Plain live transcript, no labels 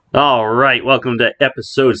All right, welcome to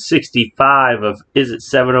episode 65 of Is It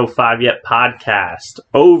 7:05 Yet podcast,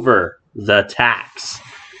 Over the Tax.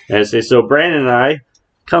 So Brandon and I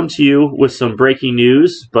come to you with some breaking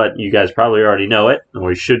news, but you guys probably already know it,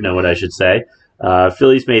 or you should know it, I should say.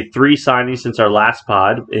 Phillies made 3 signings since our last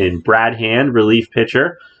pod in Brad Hand, relief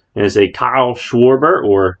pitcher, and is a Kyle Schwarber,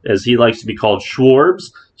 or as he likes to be called,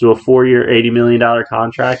 Schwarbs, to a 4-year, $80 million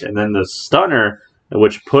contract, and then the stunner,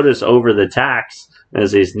 which put us over the tax,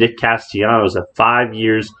 as is Nick Castellanos at 5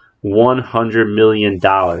 years, $100 million.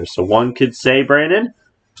 So one could say, Brandon,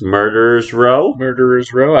 Murderer's Row.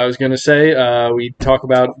 Murderer's Row. I was going to say, we talk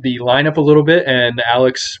about the lineup a little bit, and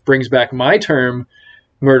Alex brings back my term,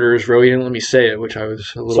 Murderer's Row. He didn't let me say it, which I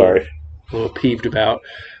was a little peeved about.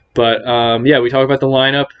 But, we talk about the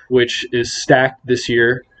lineup, which is stacked this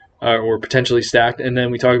year, or potentially stacked. And then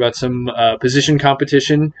we talk about some position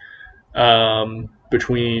competition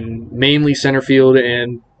between mainly center field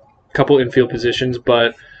and a couple infield positions.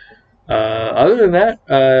 But other than that,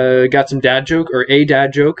 got some dad joke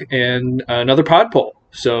and another pod poll.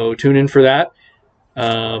 So tune in for that.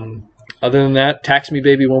 Other than that, tax me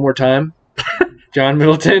baby one more time, John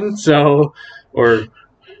Middleton. John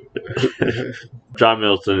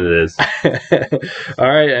Middleton it is. All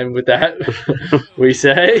right, and with that, we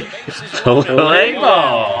say play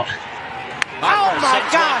ball. Oh my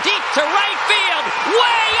God! Deep to right field,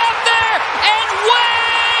 way up there and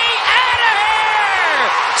way out of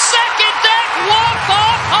here! Second deck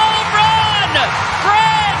walk-off home run!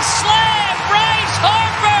 Grand slam, Bryce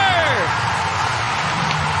Harper!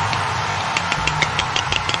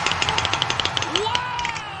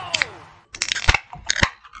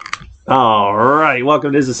 Wow! All right,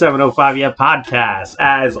 welcome to Is It 7:05 Yet podcast.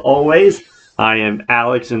 As always, I am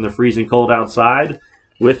Alex in the freezing cold outside.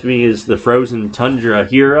 With me is the frozen tundra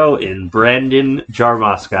hero in Brandon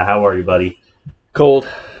Jarmoska. How are you, buddy? Cold.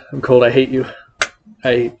 I'm cold. I hate you.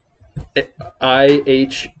 I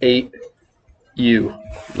hate you.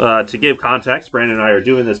 To give context, Brandon and I are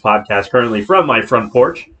doing this podcast currently from my front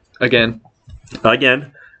porch. Again,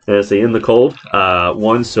 as they in the cold.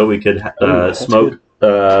 One, so we could smoke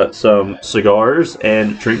some cigars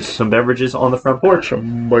and drink some beverages on the front porch.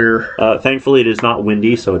 Thankfully, it is not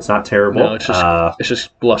windy, so it's not terrible. No, it's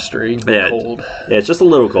just blustery and cold. Yeah, it's just a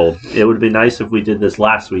little cold. It would be nice if we did this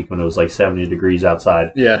last week when it was like 70 degrees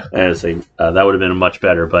outside. Yeah. That would have been much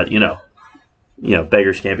better, but you know,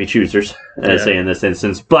 beggars can't be choosers, as I say in this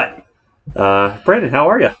instance. But, Brandon, how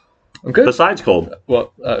are you? I'm good. Besides cold.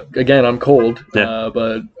 Well, again, I'm cold. Yeah.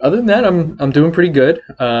 But other than that, I'm doing pretty good.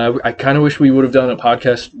 I kind of wish we would have done a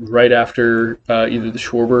podcast right after either the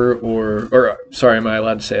Schwarber or sorry, am I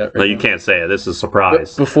allowed to say that? No, you can't say it. This is a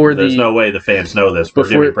surprise. There's no way the fans know this. We're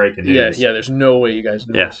giving breaking news. Yeah. There's no way you guys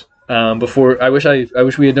know this. I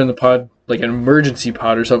wish we had done the pod like an emergency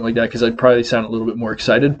pod or something like that, because I'd probably sound a little bit more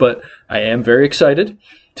excited. But I am very excited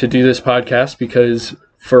to do this podcast because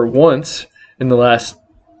for once in the last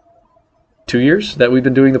 2 years that we've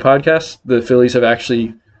been doing the podcast, the Phillies have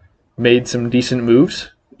actually made some decent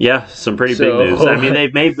moves. Yeah, some pretty big moves. I mean,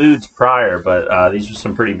 they've made moves prior, but these are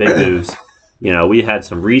some pretty big moves. We had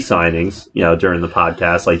some re-signings, during the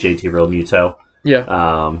podcast, like JT Realmuto.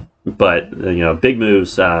 Yeah. But, big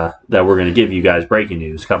moves that we're going to give you guys breaking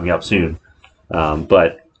news coming up soon.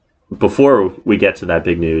 But before we get to that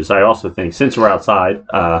big news, I also think since we're outside,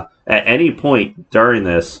 at any point during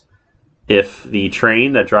this, if the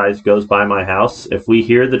train that goes by my house, if we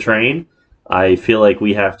hear the train, I feel like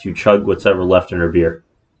we have to chug whatever left in our beer.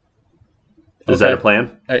 Is that a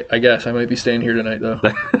plan? I guess. I might be staying here tonight, though.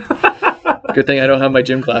 Good thing I don't have my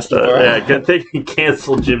gym class tomorrow. Yeah, good thing you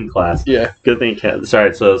canceled gym class. Yeah. Good thing you canceled.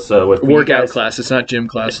 Sorry, so with workout class. It's not gym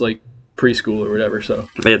class like preschool or whatever. So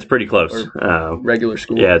it's pretty close. Regular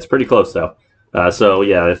school. Yeah, it's pretty close, though. Make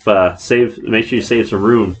sure you save some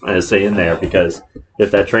room, as say in there, because if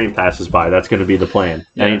that train passes by, that's going to be the plan.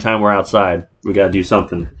 Yeah. Anytime we're outside, we got to do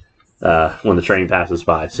something when the train passes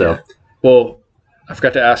by. So, well, I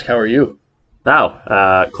forgot to ask, how are you?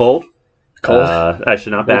 Oh, cold. Cold.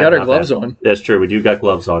 Actually, not bad. We got our gloves on. That's true. We do got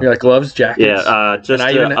gloves on. We got gloves, jackets. Yeah. I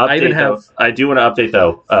do want to update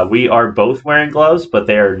though. We are both wearing gloves, but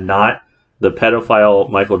they are not the pedophile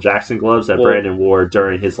Michael Jackson gloves that Brandon wore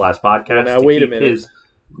during his last podcast. Now wait a minute. His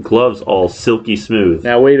gloves all silky smooth.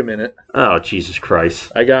 Now wait a minute. Oh, Jesus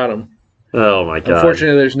Christ! I got them. Oh my God!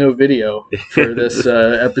 Unfortunately, there's no video for this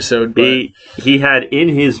episode. But he had in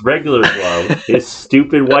his regular glove his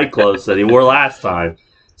stupid white gloves that he wore last time,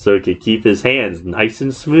 so he could keep his hands nice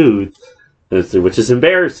and smooth, which is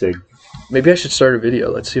embarrassing. Maybe I should start a video.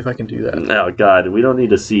 Let's see if I can do that. Oh, God. We don't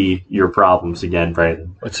need to see your problems again,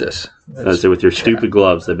 Brandon. What's this? With your stupid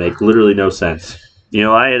gloves that make literally no sense.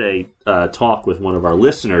 I had a talk with one of our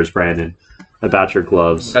listeners, Brandon, about your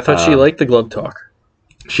gloves. I thought she liked the glove talk.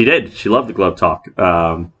 She did. She loved the glove talk.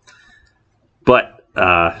 But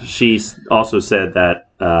she also said that,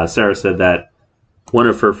 Sarah said that one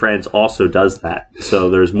of her friends also does that. So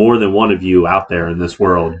there's more than one of you out there in this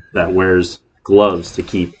world that wears gloves to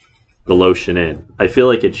keep the lotion in. I feel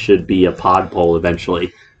like it should be a pod poll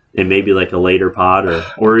eventually, and maybe like a later pod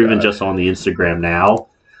or even just on the Instagram now,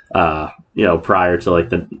 prior to like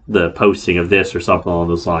the posting of this or something along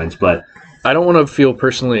those lines. But I don't want to feel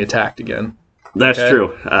personally attacked again. That's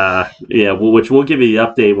true. Which we'll give you the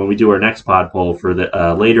update when we do our next pod poll for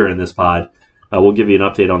the later in this pod. We'll give you an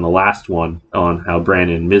update on the last one on how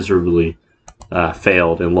Brandon miserably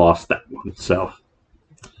failed and lost that one. So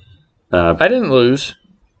I didn't lose.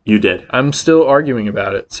 You did. I'm still arguing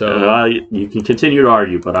about it. So you can continue to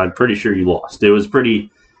argue, but I'm pretty sure you lost. It was pretty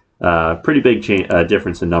big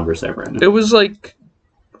difference in numbers there, Brandon. It was like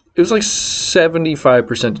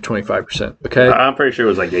 75% to 25%. Okay. I'm pretty sure it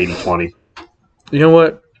was like 80-20. You know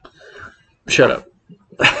what? Shut up.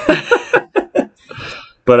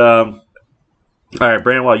 But all right,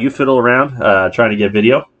 Brandon, while you fiddle around trying to get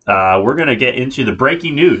video, we're going to get into the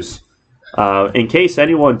breaking news. In case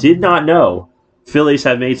anyone did not know, Phillies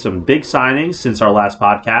have made some big signings since our last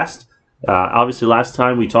podcast. Obviously, last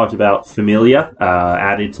time we talked about Familia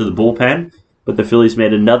added to the bullpen, but the Phillies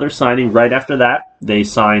made another signing right after that. They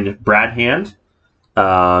signed Brad Hand.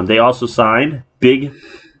 They also signed Big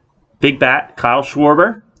Bat Kyle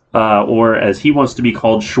Schwarber, or as he wants to be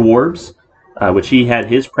called, Schwarbs, which he had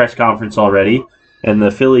his press conference already. And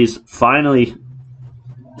the Phillies finally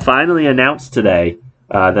announced today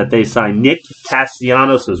that they signed Nick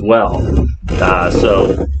Castellanos as well.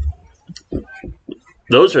 So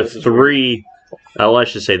those are those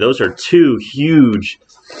are two huge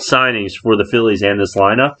signings for the Phillies and this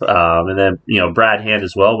lineup. And then, Brad Hand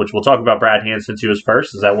as well, which we'll talk about Brad Hand since he was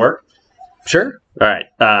first. Does that work? Sure. All right.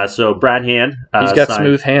 So Brad Hand. He's got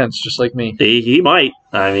smooth hands, just like me. He might.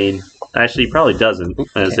 I mean, actually, he probably doesn't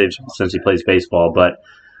since he plays baseball. But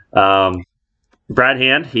Brad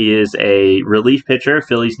Hand, he is a relief pitcher.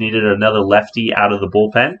 Phillies needed another lefty out of the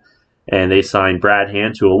bullpen, and they signed Brad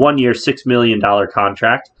Hand to a 1-year, $6 million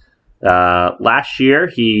contract. Last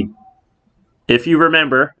year, if you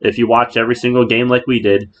remember, if you watched every single game like we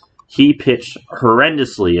did, he pitched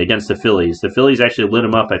horrendously against the Phillies. The Phillies actually lit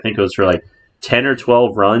him up. I think it was for like 10 or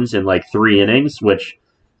 12 runs in like 3 innings, which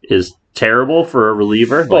is terrible for a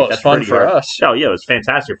reliever. Well, it's fun for us. Oh, yeah, it was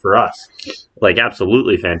fantastic for us. Like,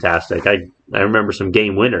 absolutely fantastic. I remember some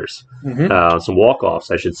game winners, some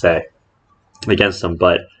walk-offs, I should say, against them.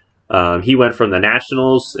 But he went from the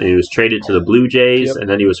Nationals, and he was traded to the Blue Jays, and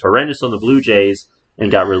then he was horrendous on the Blue Jays and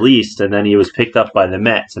got released, and then he was picked up by the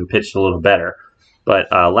Mets and pitched a little better.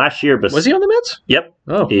 But last year... Was he on the Mets? Yep.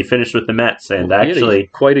 Oh. He finished with the Mets. And actually,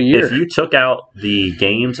 quite a year. If you took out the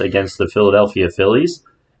games against the Philadelphia Phillies,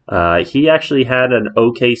 he actually had an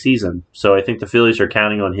okay season. So I think the Phillies are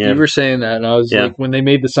counting on him. You were saying that, and I was like, when they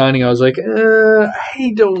made the signing, I was like,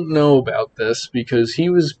 I don't know about this because he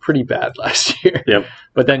was pretty bad last year. Yep.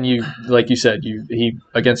 But then like you said, he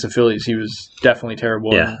against the Phillies, he was definitely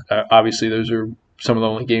terrible. Yeah. And, obviously, those are some of the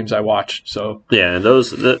only games I watched. So yeah, and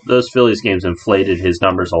those Phillies games inflated his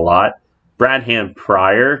numbers a lot. Brad Hand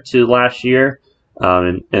prior to last year,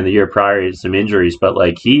 and the year prior, he had some injuries, but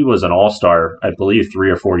like he was an all-star, I believe,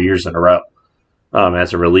 3 or 4 years in a row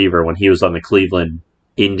as a reliever when he was on the Cleveland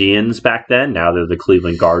Indians back then. Now they're the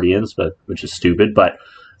Cleveland Guardians, which is stupid, but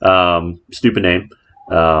stupid name.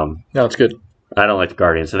 No, it's good. I don't like the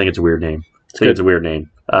Guardians. I think it's a weird name. It's a weird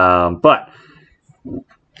name. But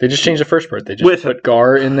they just changed the first part. They just put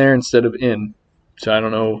Gar in there instead of in. So I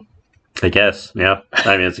don't know. I guess, yeah.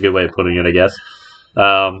 I mean, it's a good way of putting it, I guess.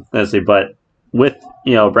 Let's see, but with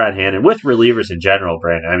Brad Hand and with relievers in general,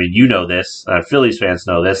 Brandon. I mean, you know this. Phillies fans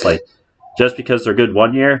know this. Like, just because they're good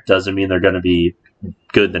 1 year doesn't mean they're going to be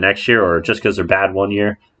good the next year, or just because they're bad 1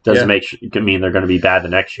 year doesn't mean they're going to be bad the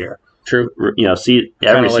next year. True.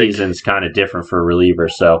 Every season's kind of different for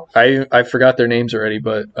relievers. So I forgot their names already,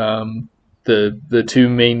 but the two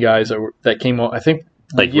main guys that came on, I think.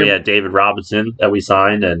 Like we had David Robinson that we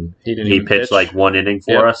signed, and he pitched like 1 inning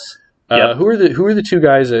for us. Yep. Who are the two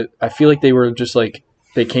guys that I feel like they were just like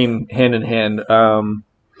they came hand in hand, and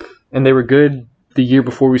they were good the year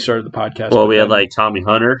before we started the podcast. Well, we had like Tommy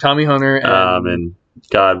Hunter, and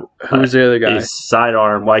God, who was the other guy? His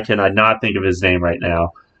sidearm. Why can I not think of his name right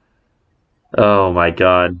now? Oh my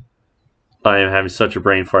God, I am having such a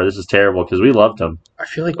brain fart. This is terrible because we loved him. I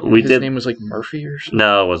feel like his name was like Murphy or something.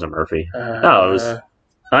 No, it wasn't Murphy. No, it was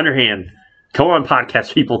Underhand. Come on,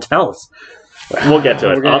 podcast people, tell us. We'll get to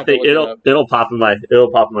We're it. gonna have to look it up. It'll pop in my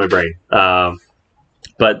brain.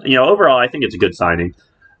 But overall, I think it's a good signing.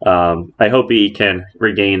 I hope he can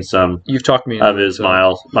regain some You've talked me of into it, his so.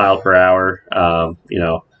 mile per hour.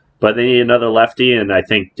 But they need another lefty, and I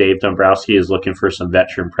think Dave Dombrowski is looking for some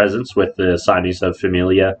veteran presence with the signings of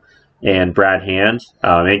Familia and Brad Hand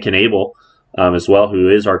and Knable as well, who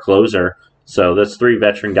is our closer. So that's 3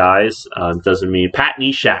 veteran guys. Doesn't mean Pat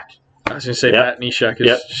Neshek. I was going to say Yep. Pat Neshek has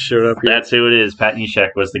Yep. showed up here. That's who it is. Pat Neshek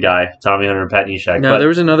was the guy. Tommy Hunter and Pat Neshek. No, But- there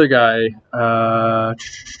was another guy.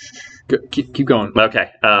 Keep going. Okay,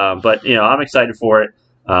 but I'm excited for it.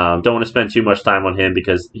 Don't want to spend too much time on him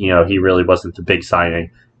because he really wasn't the big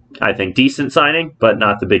signing. I think decent signing, but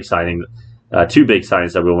not the big signing. 2 big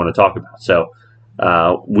signings that we want to talk about. So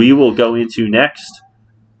we will go into next,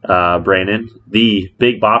 Brandon, the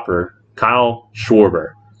big bopper, Kyle Schwarber.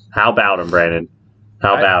 How about him, Brandon?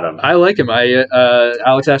 How about him? I like him.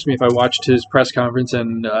 Alex asked me if I watched his press conference,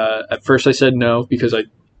 and at first I said no because I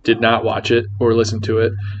did not watch it or listen to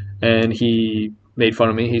it. And he made fun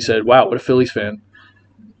of me. He said, "Wow, what a Phillies fan."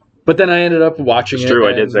 But then I ended up watching it. It's true,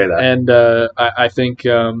 I did say that. And I think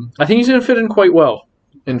he's going to fit in quite well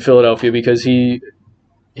in Philadelphia because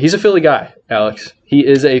he's a Philly guy, Alex. He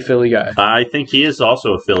is a Philly guy. I think he is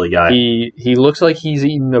also a Philly guy. He looks like he's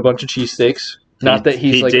eaten a bunch of cheesesteaks. Not that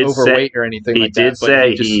he's he like did overweight or anything He like that. did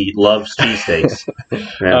say but he loves cheesesteaks.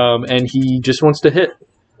 Yeah. and he just wants to hit.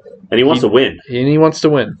 And he wants to win. And he wants to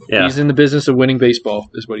win. Yeah. He's in the business of winning baseball,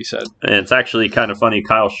 is what he said. And it's actually kind of funny.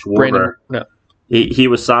 Kyle Schwarber, Brandon, no. he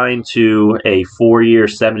was signed to a 4-year,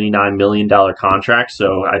 $79 million contract.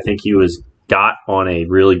 So I think he got on a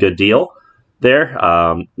really good deal there.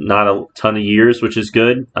 Not a ton of years, which is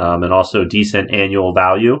good, and also decent annual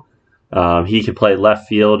value. He can play left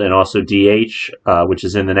field and also DH, which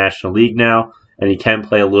is in the National League now, and he can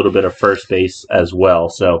play a little bit of first base as well.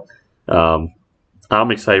 So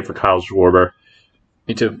I'm excited for Kyle Schwarber.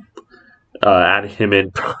 Me too. Adding him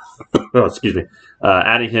in,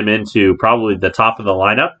 adding him into probably the top of the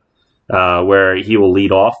lineup, where he will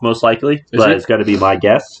lead off most likely. But it's going to be my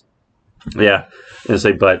guess. Yeah,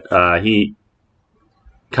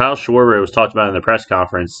 Kyle Schwarber, it was talked about in the press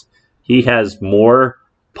conference. He has more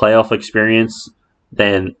playoff experience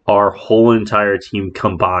than our whole entire team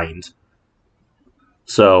combined.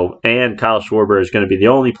 So, and Kyle Schwarber is going to be the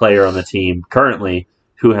only player on the team currently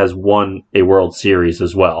who has won a World Series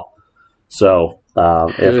as well. So,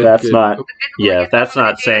 if that's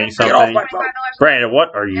not saying something, Brandon,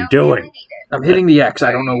 what are you doing? I'm hitting the X.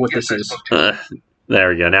 I don't know what this is. There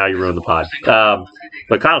we go. Now you ruined the pod.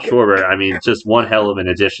 But Kyle Schwarber, I mean, just one hell of an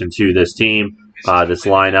addition to this team. This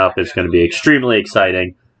lineup is going to be extremely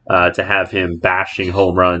exciting to have him bashing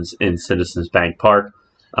home runs in Citizens Bank Park.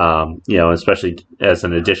 Especially as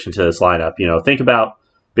an addition to this lineup. Think about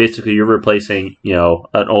basically you're replacing,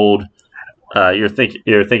 an old. You're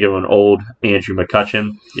thinking of an old Andrew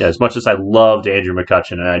McCutchen. Yeah, as much as I loved Andrew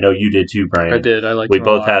McCutchen, and I know you did too, Brian. I did. I liked We him a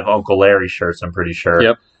both lot. have Uncle Larry shirts. I'm pretty sure.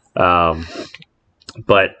 Yep.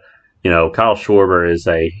 But Kyle Schwarber is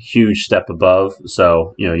a huge step above.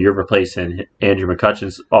 So you're replacing Andrew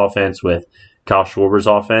McCutchen's offense with Kyle Schwarber's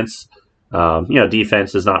offense.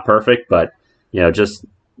 Defense is not perfect, but just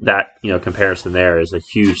that comparison there is a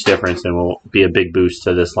huge difference and will be a big boost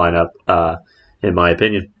to this lineup, in my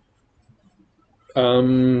opinion. I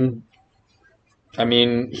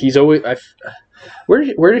mean, he's always.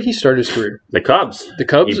 Where did he start his career? The Cubs. The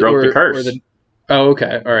Cubs. He broke the curse. Oh,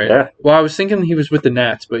 okay, all right. Yeah. Well, I was thinking he was with the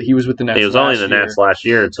Nats, but he was with the Nats. He was only in the Nats last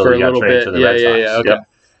year until for he a got little traded bit. to the Red Sox. Yeah. Okay.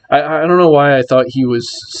 Yep. I don't know why I thought he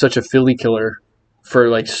was such a Philly killer for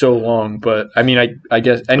like so long, but I mean, I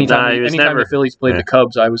guess anytime the Phillies played the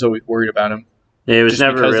Cubs, I was always worried about him. He was just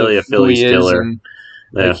never because really a of who he Phillies is, killer. and,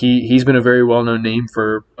 Yeah. Like he's been a very well known name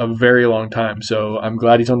for a very long time, so I'm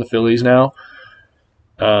glad he's on the Phillies now.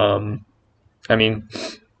 I mean,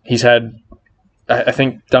 he's had. I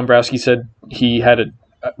think Dombrowski said he had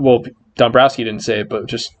Dombrowski didn't say it, but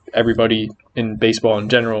just everybody in baseball in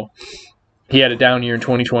general. He had a down year in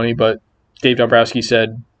 2020, but Dave Dombrowski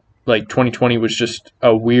said like 2020 was just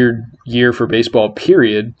a weird year for baseball,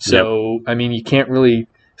 period. So, I mean, you can't really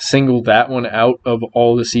single that one out of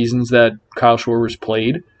all the seasons that Kyle Schwarber's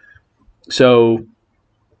played. So,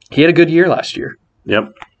 he had a good year last year.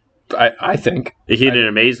 Yep. I think He had an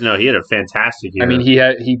amazing. No, he had a fantastic year. I mean, he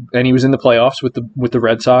was in the playoffs with the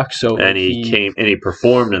Red Sox. So and he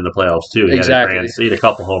performed in the playoffs too. He Exactly. He had a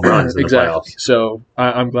couple home runs in the playoffs. So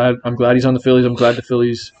I'm glad he's on the Phillies. I'm glad the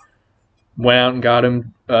Phillies went out and got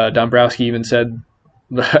him. Dombrowski even said,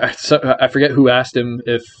 I forget who asked him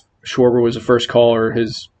if Schwarber was a first call or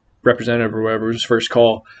his representative or whatever was his first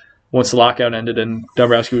call once the lockout ended, and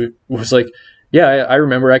Dombrowski was like, Yeah, I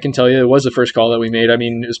remember. I can tell you it was the first call that we made. I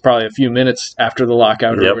mean, it was probably a few minutes after the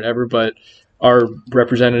lockout or whatever, but our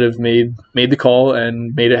representative made the call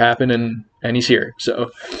and made it happen, and he's here.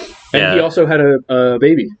 So, and he also had a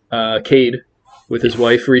baby, Cade, with his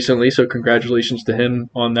wife recently. So congratulations to him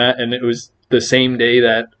on that. And it was the same day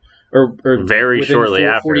that, or very shortly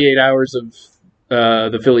after, 48 hours of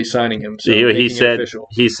the Phillies signing him. So he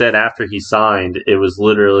said after he signed, it was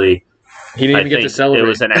literally. He didn't even get to celebrate. It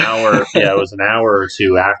was an hour. It was an hour or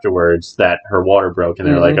two afterwards that her water broke, and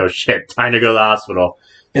they're like, "Oh shit, time to go to the hospital."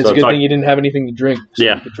 It's a good thing you didn't have anything to drink. So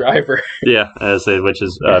you could drive her. Which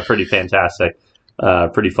is pretty fantastic,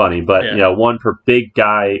 pretty funny. But one big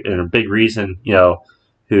guy and a big reason,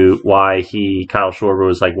 why Kyle Schwarber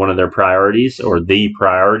was like one of their priorities or the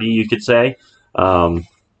priority, you could say. And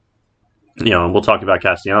we'll talk about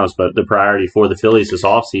Castellanos, but the priority for the Phillies this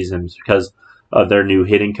offseason is because of their new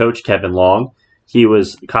hitting coach, Kevin Long. He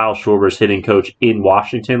was Kyle Schwarber's hitting coach in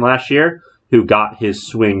Washington last year, who got his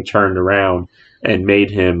swing turned around and made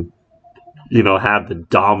him, have the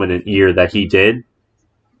dominant year that he did,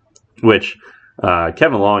 which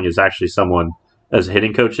Kevin Long is actually someone as a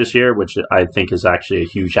hitting coach this year, which I think is actually a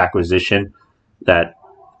huge acquisition that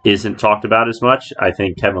isn't talked about as much. I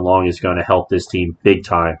think Kevin Long is going to help this team big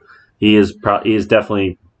time. He is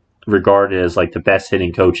definitely regarded as like the best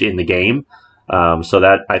hitting coach in the game. So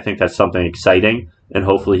that I think that's something exciting, and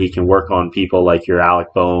hopefully he can work on people like your Alec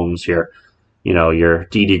Boehm, your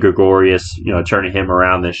Didi Gregorius, turning him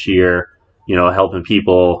around this year, helping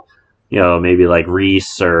people, maybe like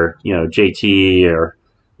Reese or, JT or,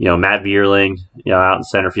 Matt Vierling, out in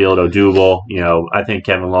center field, Odubel. I think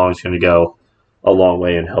Kevin Long is going to go a long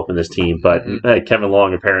way in helping this team. But Kevin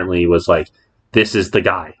Long apparently was like, this is the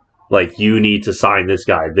guy. Like, you need to sign this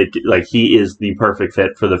guy. Like, he is the perfect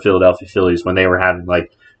fit for the Philadelphia Phillies when they were having,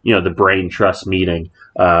 like, the brain trust meeting,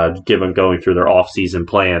 going through their offseason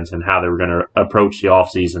plans and how they were going to approach the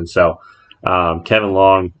offseason. So, Kevin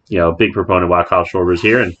Long, big proponent while Kyle Schwarber's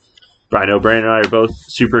here. And I know Brandon and I are both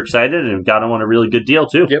super excited and got him on a really good deal,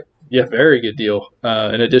 too. Yep. Yeah, very good deal.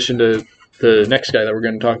 In addition to the next guy that we're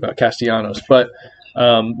going to talk about, Castellanos. But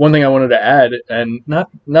one thing I wanted to add, and not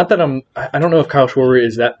that I don't know if Kyle Schwarber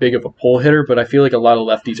is that big of a pull hitter, but I feel like a lot of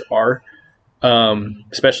lefties are,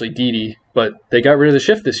 especially Didi. But they got rid of the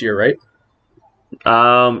shift this year, right?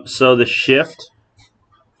 So the shift.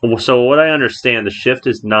 So what I understand, the shift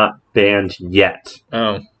is not banned yet.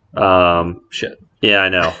 Oh. Shit. Yeah, I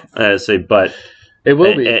know. But it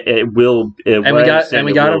will be. It will. And we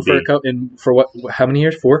got him for what? How many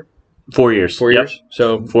years? 4. 4 years. 4 years.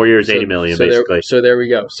 So 4 years, $80 million, basically. So there we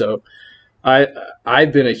go. So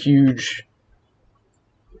I've been a huge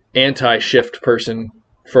anti-shift person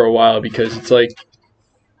for a while because it's like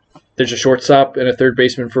there's a shortstop and a third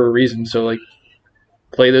baseman for a reason. So like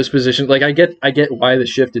play those positions. Like I get why the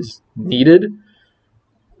shift is needed,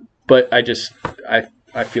 but I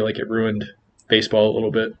feel like it ruined baseball a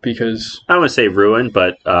little bit because I wouldn't say ruined,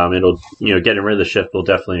 but it'll getting rid of the shift will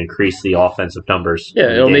definitely increase the offensive numbers.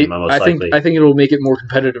 Yeah, it'll make. I think it'll make it more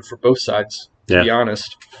competitive for both sides. To be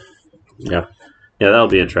honest. Yeah, that'll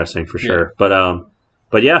be interesting for sure. Yeah.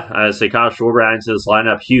 But yeah, I say Kyle Schwarber adding to this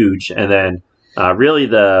lineup huge, and then really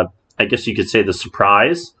I guess you could say the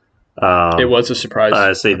surprise. It was a surprise.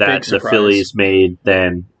 I say that the Phillies made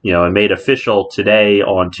and made official today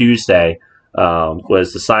on Tuesday.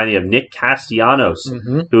 Was the signing of Nick Castellanos,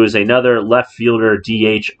 who is another left fielder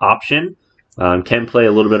DH option. Can play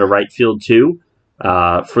a little bit of right field too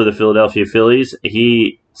for the Philadelphia Phillies.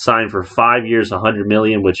 He signed for 5 years, $100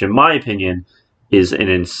 million, which in my opinion is an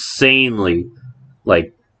insanely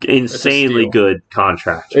good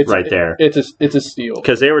contract there. It's a steal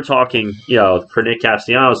because they were talking, for Nick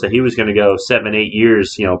Castellanos that he was going to go 7-8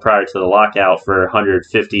 years, prior to the lockout for $150,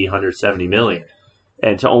 $170 million.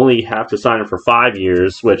 And to only have to sign him for 5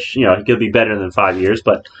 years, which, he could be better than 5 years,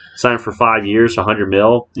 but sign him for 5 years, $100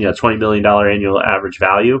 million, $20 million annual average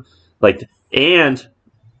value. And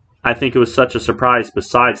I think it was such a surprise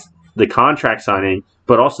besides the contract signing,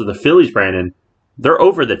 but also the Phillies, Brandon, they're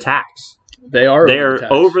over the tax. They are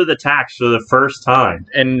over the tax for the first time.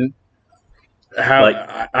 And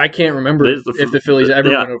I can't remember if the Phillies ever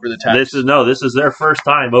went over the tax. This is their first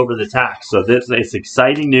time over the tax. So it's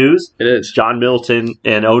exciting news. It is. John Middleton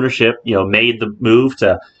and ownership, made the move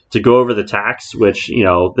to go over the tax, which,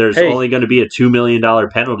 there's only going to be a $2 million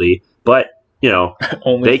penalty. But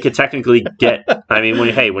Only they could technically get. I mean,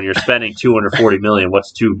 when you're spending $240 million,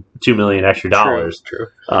 what's $2 million extra dollars? True.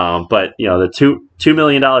 But the $2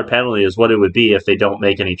 million penalty is what it would be if they don't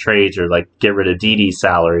make any trades or like get rid of Didi's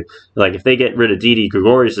salary. Like if they get rid of Didi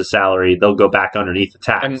Gregorius' salary, they'll go back underneath the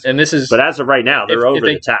tax. And this is. But as of right now, they're over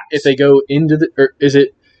the tax. If they go into the, or is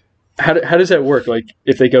it? How does that work? Like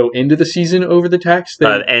if they go into the season over the tax,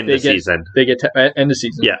 end of season, they get end of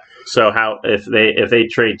season. Yeah. So if they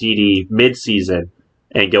trade Didi mid-season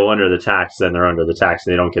and go under the tax, then they're under the tax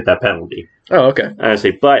and they don't get that penalty. Oh, okay. I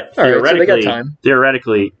say, but All right, so they got time.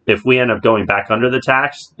 Theoretically, if we end up going back under the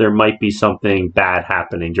tax, there might be something bad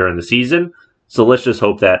happening during the season. So let's just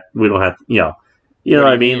hope that we don't have, you know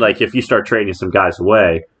what I mean? Like if you start trading some guys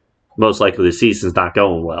away, most likely the season's not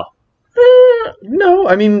going well. No,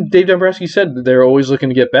 I mean Dave Dombrowski said that they're always looking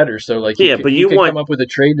to get better. So like, but you can want come up with a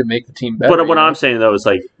trade to make the team better. But what I'm saying though is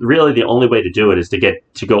like really the only way to do it is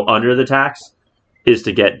to go under the tax is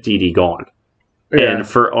to get Didi gone. Yeah. And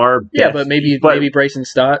for our but maybe Bryson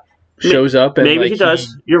Stott shows up and maybe like, he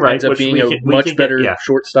does. You're right. Ends up being a much better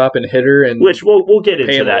shortstop and hitter, and which we'll get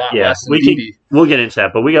into that. Yeah, we'll get into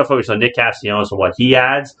that. But we got to focus on Nick Castellanos and what he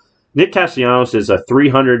adds. Nick Castellanos is a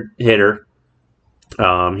 300 hitter.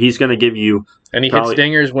 He's going to give you, and he hits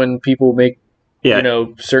dingers when people make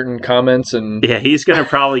certain comments, and he's going to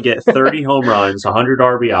probably get 30 home runs, 100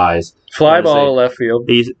 RBIs, fly ball left field.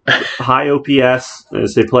 He's high OPS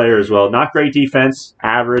as a player as well. Not great defense,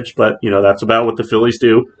 average, but that's about what the Phillies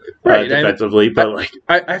do defensively. But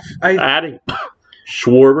adding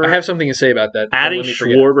Schwarber, I have something to say about that. Adding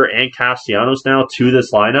Schwarber and Castellanos now to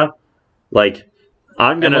this lineup, like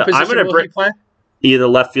I'm gonna bring either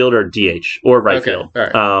left field or DH or right field.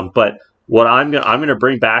 Right. But what I'm gonna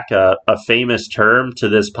bring back a famous term to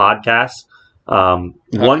this podcast.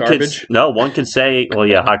 One can say, well,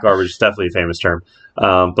 yeah, hot garbage is definitely a famous term.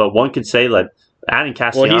 But one could say that adding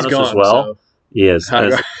Castellanos as well, so. He is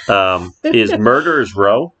is murderer's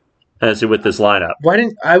row. With this lineup,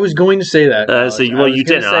 I was going to say that? You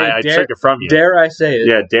didn't. I took it from you. Dare I say it?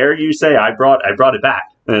 Yeah, dare you say I brought it back.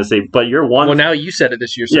 But you're one. Well, now you said it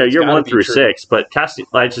this year. So you're 1 through 6. But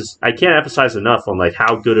I can't emphasize enough on like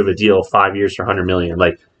how good of a deal 5 years for $100 million.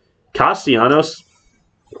 Like Castellanos,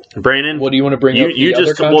 Brandon. Well, do you want to bring up the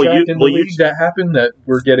other contract in the league that happened that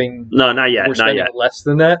we're getting? No, not yet. We're not yet. Less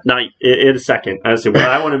than that. Not in a second. What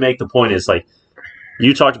I want to make the point is like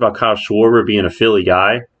you talked about Kyle Schwarber being a Philly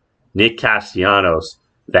guy. Nick Castellanos,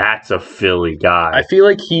 that's a Philly guy. I feel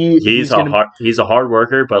like he's a hard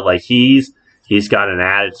worker, but like he's got an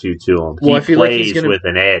attitude to him. Well, he I feel plays like he's gonna, with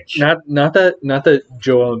an edge. Not that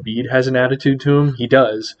Joel Embiid has an attitude to him. He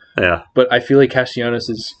does. Yeah. But I feel like Castellanos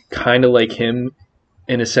is kind of like him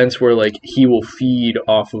in a sense where like he will feed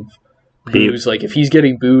off of boos. Like if he's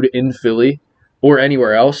getting booed in Philly or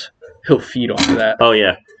anywhere else, he'll feed off of that. Oh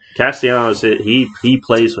yeah. Castellanos, he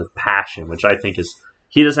plays with passion, which I think is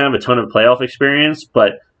he doesn't have a ton of playoff experience,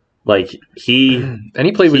 but like he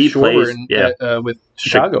played with Schwarber with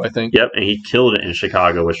Chicago, I think. Yep, and he killed it in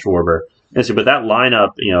Chicago with Schwarber. But that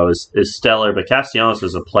lineup, is stellar. But Castellanos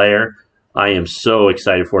as a player, I am so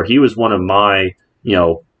excited for. He was one of my,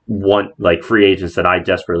 free agents that I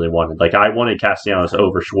desperately wanted. Like I wanted Castellanos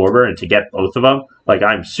over Schwarber, and to get both of them, like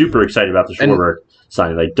I'm super excited about the Schwarber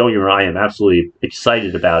signing. Like don't get me wrong, I am absolutely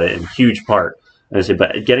excited about it in huge part.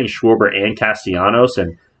 But getting Schwarber and Castellanos,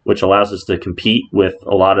 and which allows us to compete with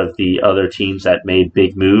a lot of the other teams that made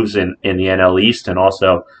big moves in the NL East and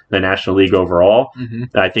also the National League overall,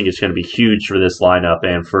 I think it's going to be huge for this lineup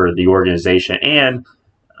and for the organization. And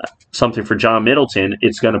something for John Middleton,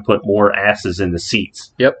 it's going to put more asses in the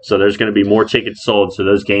seats. Yep. So there's going to be more tickets sold, so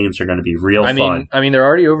those games are going to be real fun. I mean, they're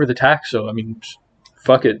already over the tax, so,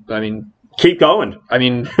 fuck it. Keep going.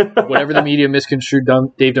 Whatever the media misconstrued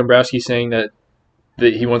Dave Dombrowski saying that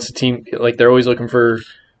he wants the team, like they're always looking for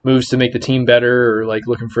moves to make the team better or like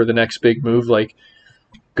looking for the next big move, like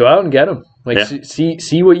go out and get them. Like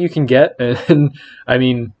see what you can get. And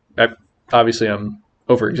obviously I'm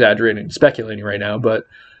over exaggerating and speculating right now, but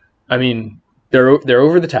they're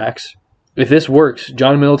over the tax. If this works,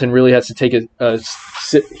 John Middleton really has to take a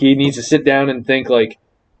sit. He needs to sit down and think like,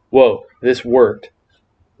 whoa, this worked.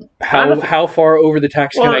 How far over the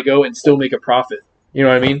tax can I go and still make a profit? You know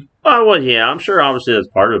what I mean? Oh, well, yeah, I'm sure obviously that's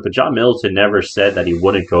part of it, but John Middleton never said that he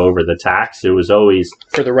wouldn't go over the tax. It was always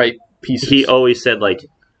for the right pieces. He always said, like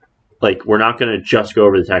we're not going to just go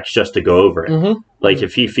over the tax just to go over it. Mm-hmm. Like,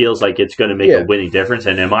 if he feels like it's going to make a winning difference,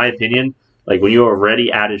 and in my opinion, like when you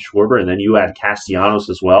already added Schwarber and then you add Castellanos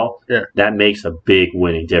as well, that makes a big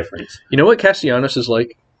winning difference. You know what Castellanos is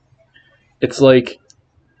like? It's like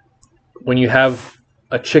when you have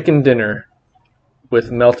a chicken dinner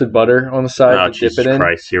with melted butter on the side Oh, to dip Jesus it in.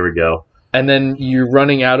 Christ, here we go. And then you're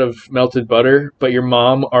running out of melted butter, but your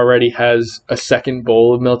mom already has a second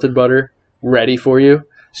bowl of melted butter ready for you,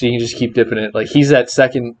 so you can just keep dipping it. Like, he's that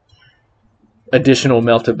second additional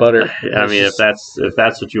melted butter. I mean, if that's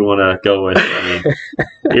what you want to go with, I mean,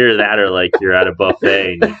 either that or like you're at a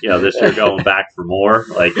buffet and this you're going back for more.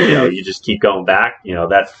 Like you just keep going back.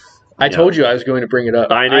 That's. I told you I was going to bring it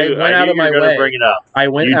up. I knew went out of my way. Bring it up. I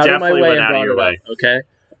went You out of my definitely way went and out of brought your it way. up. Okay.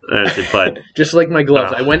 But Just like my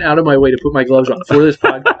gloves, I went out of my way to put my gloves on for this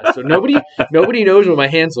podcast, so nobody knows what my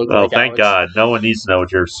hands look oh, like. thank Alex. God, no one needs to know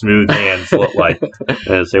what your smooth hands look like,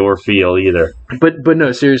 as they or feel either. But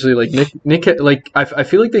no, seriously, like Nick, like I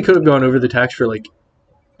feel like they could have gone over the tax for like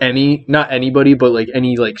not anybody, but like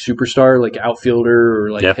any like superstar, like outfielder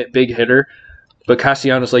or like big hitter. But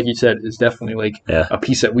Castellanos, like you said, is definitely like a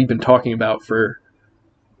piece that we've been talking about for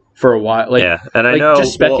a while. Like, and I like know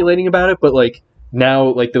just speculating about it, but like now,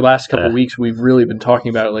 like the last couple of weeks, we've really been talking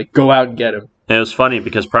about it. Like, go out and get him. And it was funny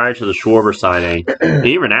because prior to the Schwarber signing,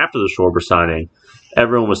 even after the Schwarber signing,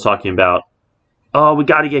 everyone was talking about, oh, we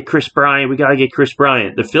got to get Chris Bryant. We got to get Chris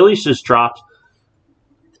Bryant. The Phillies just dropped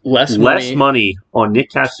less money on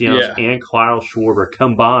Nick Castellanos and Kyle Schwarber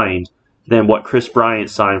combined than what Chris Bryant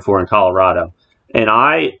signed for in Colorado. And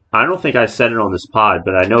I don't think I said it on this pod,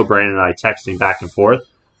 but I know Brandon and I texting back and forth.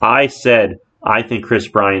 I said, I think Chris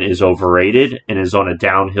Bryant is overrated and is on a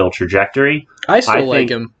downhill trajectory. I still like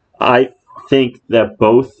him. I think that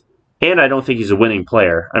both, and I don't think he's a winning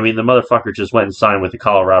player. I mean, the motherfucker just went and signed with the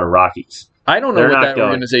Colorado Rockies. I don't know what that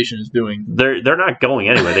organization is doing. They're not going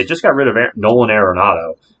anywhere. They just got rid of Nolan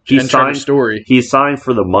Arenado. He signed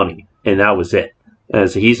for the money, and that was it.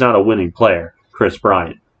 And so he's not a winning player, Chris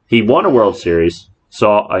Bryant. He won a World Series,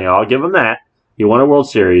 so I'll give him that. He won a World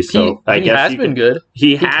Series, so I guess has been good.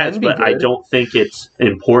 He has, but good. I don't think it's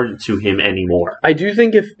important to him anymore. I do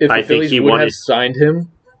think if the Phillies would have signed him,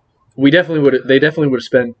 they definitely would have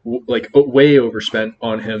spent like way overspent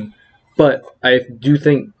on him. But I do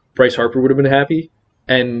think Bryce Harper would have been happy.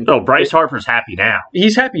 And Bryce Harper's happy now.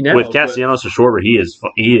 He's happy now with Castellanos and Schwarber. He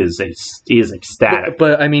is ecstatic.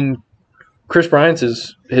 But I mean, Chris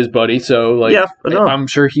Bryant's his buddy, so like I'm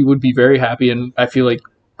sure he would be very happy. And I feel like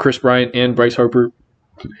Chris Bryant and Bryce Harper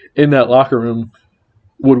in that locker room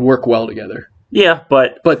would work well together. Yeah,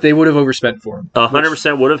 but they would have overspent for him.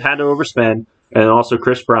 100% would have had to overspend. And also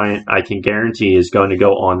Chris Bryant, I can guarantee, is going to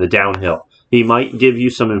go on the downhill. He might give you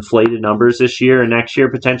some inflated numbers this year and next year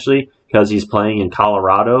potentially because he's playing in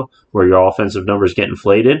Colorado where your offensive numbers get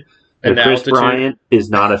inflated. But Chris Bryant is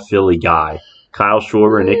not a Philly guy. Kyle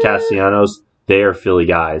Schwarber and Nick Castellanos, they are Philly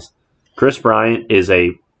guys. Chris Bryant is a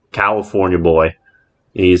California boy.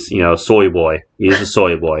 He's, soy boy. He's a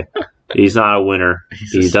soy boy. He's not a winner.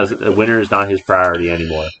 The winner is not his priority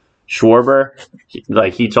anymore. Schwarber,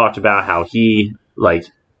 he talked about how he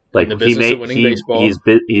he's in the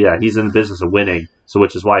business of winning. So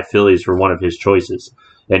which is why Phillies were one of his choices.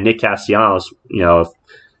 And Nick Castellanos, if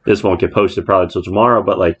this won't get posted probably until tomorrow,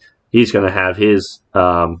 but he's going to have his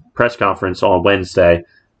press conference on Wednesday.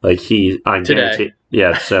 Today.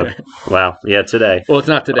 Yeah, so, today. Well, it's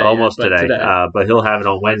not today. Almost today. But he'll have it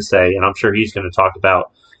on Wednesday, and I'm sure he's going to talk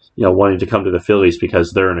about, wanting to come to the Phillies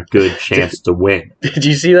because they're in a good chance to win. Did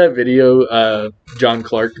you see that video? John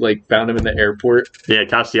Clark, found him in the airport? Yeah,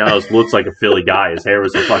 Castellanos looks like a Philly guy. His hair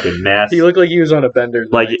was a fucking mess. He looked like he was on a bender.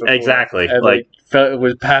 Exactly. And,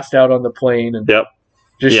 was passed out on the plane and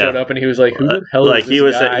just showed up, and he was like, who the hell is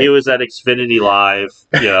this guy? He was at Xfinity Live.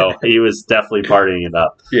 He was definitely partying it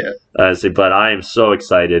up. Yeah. But I am so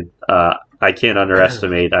excited. I can't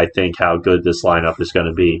underestimate, I think, how good this lineup is going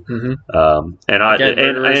to be. Mm-hmm.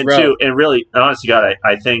 And really, honestly, God,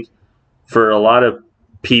 I think for a lot of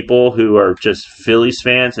people who are just Phillies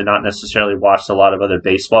fans and not necessarily watched a lot of other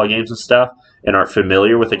baseball games and stuff and aren't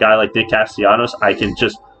familiar with a guy like Nick Castellanos,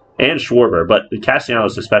 and Schwarber, but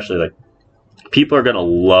Castellanos especially, people are going to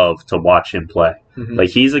love to watch him play. Mm-hmm.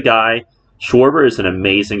 He's a guy. Schwarber is an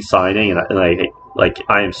amazing signing, and I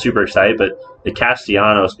am super excited. But the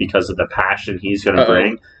Castellanos, because of the passion he's going to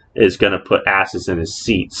bring, is going to put asses in his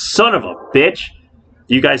seat. Son of a bitch!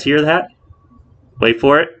 You guys hear that? Wait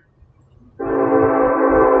for it.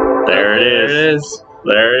 There it is.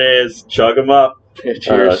 There it is. Chug them up. Yeah,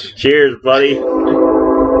 cheers. Cheers, buddy.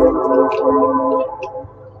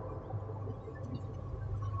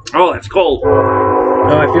 Oh, that's cold.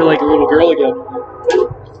 Oh, I feel like a little girl again.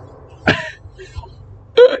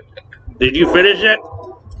 Did you finish it?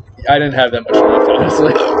 I didn't have that much left,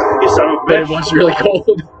 honestly. You son of a But bitch. it was really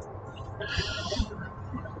cold.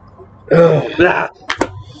 Ah.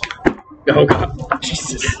 Oh, God.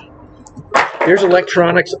 Jesus. There's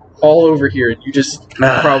electronics all over here, and you just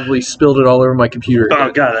probably spilled it all over my computer.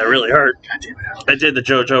 Oh god, that really hurt. I did the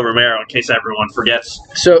JoJo Romero in case everyone forgets.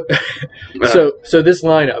 So this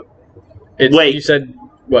lineup. Wait. You said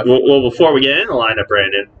what? Well, before we get in the lineup,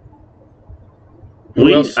 Brandon,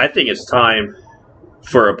 I think it's time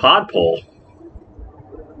for a pod poll.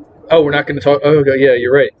 Oh, we're not going to talk. Oh, yeah,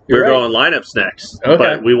 you're right. We're going lineups next. Okay.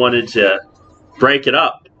 But we wanted to break it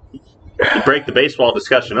up, break the baseball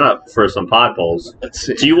discussion up for some pod polls. Let's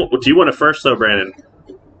see. Do you want to first, though, Brandon,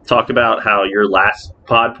 talk about how your last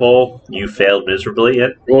pod poll you failed miserably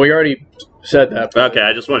in? Well, we already said that. Okay,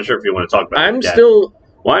 I just wasn't sure if you want to talk about it. I'm still.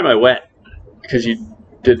 Why am I wet? Because you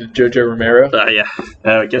did the JoJo Romero. Yeah.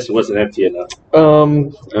 I guess it wasn't empty enough. I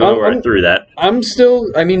don't know where I threw that. I'm still.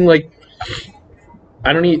 I mean, like,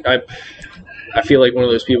 I don't eat. I feel like one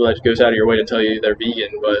of those people that goes out of your way to tell you they're vegan,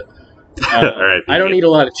 but All right, I don't eat a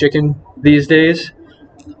lot of chicken these days.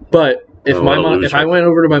 But if if I went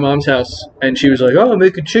over to my mom's house and she was like, "Oh, I'm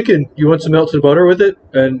making chicken. You want some melted butter with it?"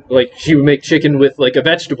 And like she would make chicken with like a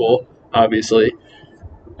vegetable, obviously,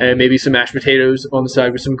 and maybe some mashed potatoes on the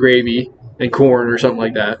side with some gravy and corn or something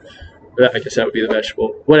like that. I guess that would be the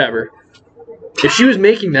vegetable. Whatever. If she was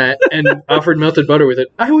making that and offered melted butter with it,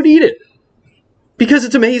 I would eat it. Because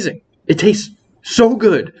it's amazing. It tastes so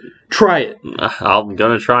good. Try it. I'm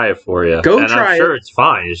going to try it for you. Go and try I'm it. sure it's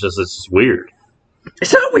fine. It's just weird.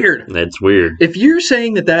 It's not weird. It's weird. If you're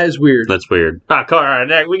saying that is weird, That's weird. All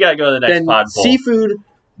right, we got to go to the next then pod poll. seafood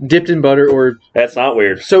dipped in butter or That's not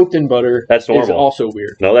weird. soaked in butter That's normal. is also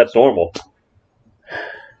weird. No, that's normal.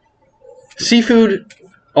 Seafood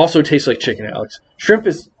also tastes like chicken, Alex. Shrimp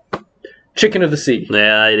is chicken of the sea.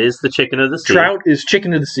 Yeah, it is the chicken of the sea. Trout is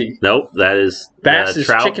chicken of the sea. Nope, that is... Bass is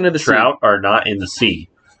chicken of the sea. Trout are not in the sea.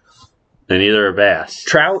 And neither are bass.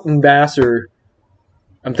 Trout and bass are...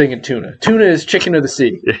 I'm thinking tuna. Tuna is chicken of the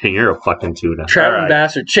sea. You're a fucking tuna. Trout All and right.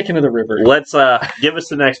 bass are chicken of the river. Let's give us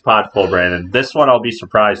the next pod poll, Brandon. This one I'll be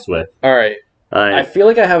surprised with. All right. I Whoa, feel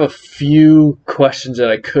like I have a few questions that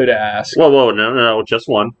I could ask. no, just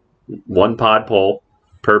one. One pod poll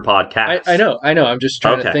per podcast. I know. I'm just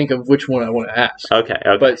trying to Okay. think of which one I want to ask. Okay.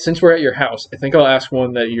 But since we're at your house, I think I'll ask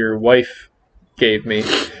one that your wife gave me.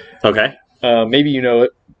 Okay. Maybe you know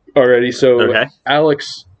it already. So Okay.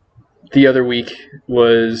 Alex, the other week,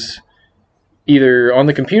 was either on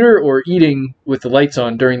the computer or eating with the lights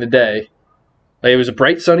on during the day. Like, it was a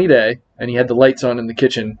bright, sunny day, and he had the lights on in the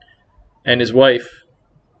kitchen. And his wife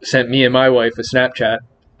sent me and my wife a Snapchat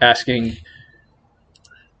asking,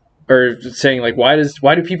 or saying, like, why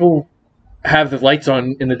do people have the lights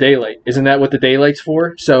on in the daylight? Isn't that what the daylight's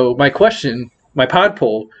for? So my question, my pod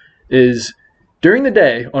poll, is during the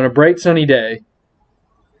day, on a bright, sunny day,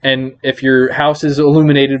 and if your house is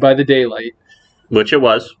illuminated by the daylight, Which it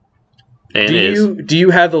was. And do you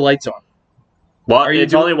have the lights on Well, are you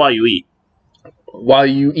it's doing- only while you eat. while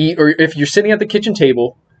you eat, or if you're sitting at the kitchen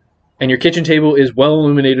table and your kitchen table is well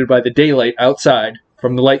illuminated by the daylight outside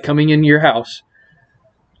from the light coming into your house,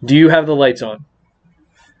 do you have the lights on?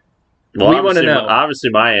 Well, We wanna obviously- know. Obviously,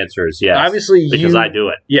 my answer is yes. Obviously, because I do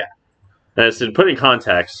it. Yeah. And to put in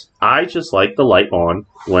context, I just like the light on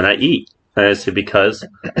when I eat. And it's because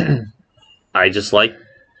I just like,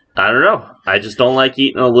 I don't know. I just don't like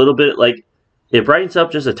eating a little bit. Like, it brightens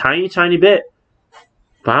up just a tiny, tiny bit.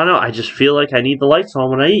 But I don't know. I just feel like I need the lights on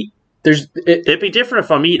when I eat. It'd be different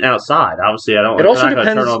if I'm eating outside. Obviously, I'm not going to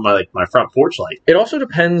turn on my front porch light. It also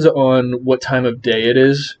depends on what time of day it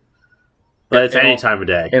is. But it's any time of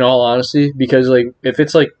day. In all honesty, because like if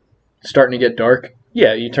it's like starting to get dark,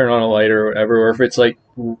 yeah, you turn on a light or whatever. Or if it's like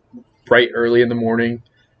bright early in the morning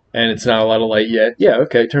and it's not a lot of light yet, yeah,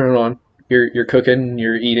 okay, turn it on. You're cooking,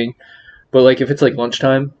 you're eating. But like if it's like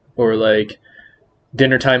lunchtime or like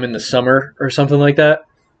dinner time in the summer or something like that,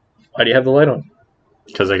 why do you have the light on?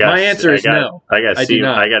 Because I got My answer is no. I got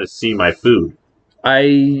to see my food.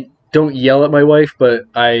 I don't yell at my wife, but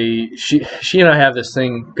she and I have this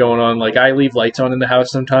thing going on. Like I leave lights on in the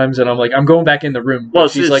house sometimes, and I'm like, I'm going back in the room. Well,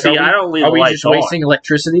 she's see, I don't leave are the we lights just on. wasting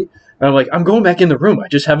electricity? And I'm like, I'm going back in the room. I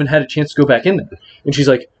just haven't had a chance to go back in there. And she's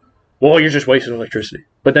like, well, you're just wasting electricity.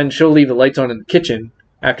 But then she'll leave the lights on in the kitchen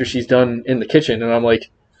after she's done in the kitchen, and I'm like,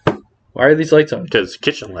 why are these lights on? Because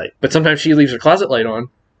kitchen light. But sometimes she leaves her closet light on,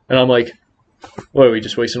 and I'm like, what, are we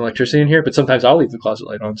just wasting electricity in here? But sometimes I'll leave the closet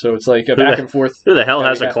light on, so it's like a back and forth. Who the hell Yeah,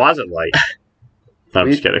 has we a got- closet light? No,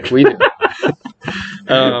 I'm just kidding. We do.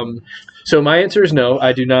 So my answer is no.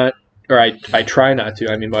 I do not, or I try not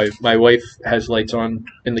to. I mean, my wife has lights on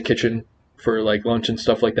in the kitchen for like lunch and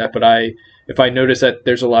stuff like that. But if I notice that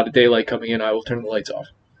there's a lot of daylight coming in, I will turn the lights off.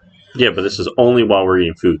 Yeah, but this is only while we're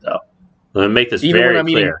eating food, though. I'm going to make this Even very when I'm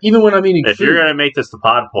clear. even when I'm eating If food. you're going to make this the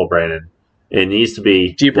pod poll, Brandon, It needs to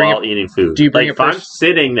be while eating food. Do you bring if I'm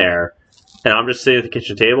sitting there and I'm just sitting at the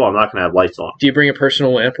kitchen table, I'm not going to have lights on. Do you bring a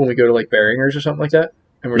personal lamp when we go to like Behringer's or something like that?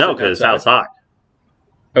 And No, because it's outside.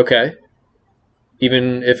 Okay.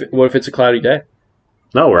 What if it's a cloudy day?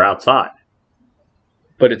 No, we're outside.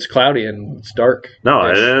 But it's cloudy and it's dark. No,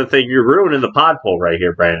 I don't think you're ruining the pod pole right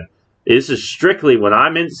here, Brandon. This is strictly when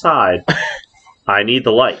I'm inside, I need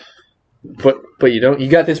the light. But you don't. You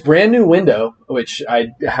got this brand new window, which I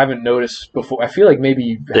haven't noticed before. I feel like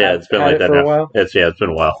maybe it's been like that for now. a while. It's been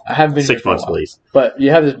a while. I haven't been 6 months at least. But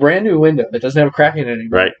you have this brand new window that doesn't have a crack in it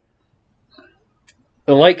anymore. Right.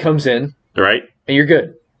 The light comes in. Right. And you're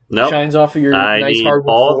good. No. Nope. Shines off of your nice hardwood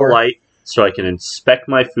floor. I need all the light so I can inspect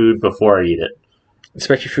my food before I eat it.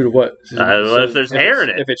 Inspect your food of what? If there's hair in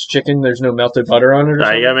it. If it's chicken, there's no melted butter on it or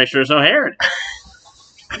something? You gotta make sure there's no hair in it.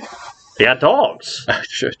 You got dogs.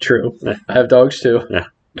 True. Yeah. I have dogs too. Yeah.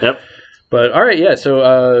 Yep. But all right, yeah.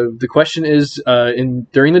 So the question is,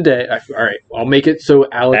 during the day. All right, I'll make it so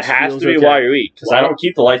Alex. It has to be while you eat, because I don't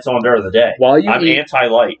keep the lights on during the day. While you I'm eat,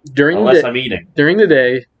 anti-light unless I'm eating. During the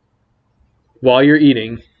day, while you're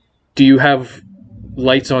eating, do you have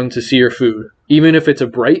lights on to see your food, even if it's a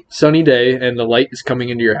bright, sunny day and the light is coming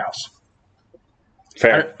into your house?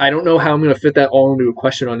 Fair. I don't know how I'm going to fit that all into a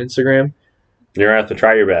question on Instagram. You're going to have to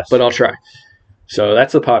try your best. But I'll try. So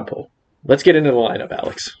that's the pod poll. Let's get into the lineup,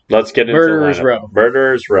 Alex. Let's get into Murderers the lineup. Row.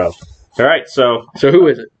 Murderers Row. All right, so who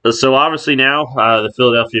is it? So obviously now the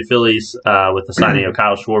Philadelphia Phillies, with the signing of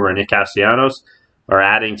Kyle Schwarber and Nick Castellanos, are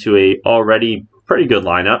adding to a already pretty good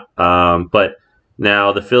lineup. But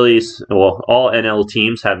now the Phillies, all NL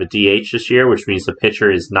teams have a DH this year, which means the pitcher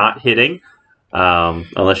is not hitting,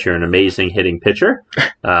 unless you're an amazing hitting pitcher,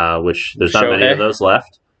 which there's not many of those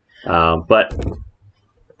left. But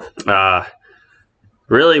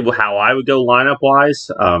really, how I would go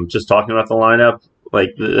lineup-wise, just talking about the lineup, like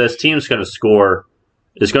this team's going to score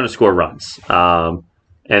runs,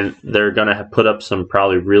 and they're going to put up some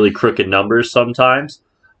probably really crooked numbers sometimes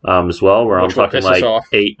as well. Where I'm talking like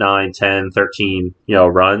 8, 9, 10, 13,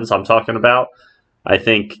 runs. I'm talking about. I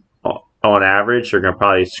think on average they're going to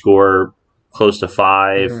probably score close to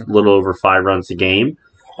 5, a little over 5 runs a game.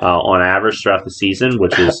 On average throughout the season,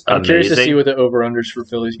 which is I'm amazing. Curious to see what the over-unders for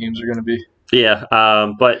Phillies games are going to be. Yeah,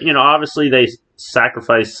 but obviously they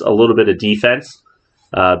sacrifice a little bit of defense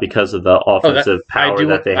because of the offensive power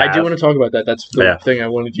that they have. I do want to talk about that. That's the thing I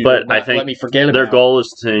wanted you to I think let me forget about. Their goal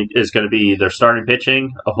is going to be their starting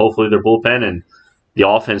pitching, hopefully their bullpen, and the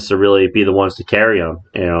offense to really be the ones to carry them.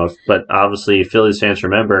 But obviously Phillies fans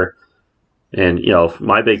remember, and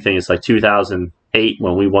my big thing is like 2008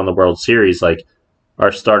 when we won the World Series, like.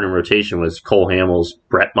 Our starting rotation was Cole Hamels,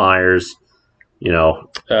 Brett Myers,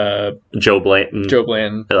 Joe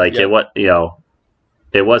Blanton. Like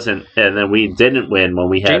it wasn't, and then we didn't win when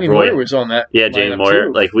we had Jamie Roy. Moyer was on that. Yeah, Jamie Moyer.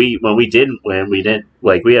 Too. Like when we didn't win, we didn't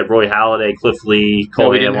we had Roy Halladay, Cliff Lee,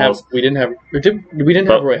 Cole Hamels. We didn't have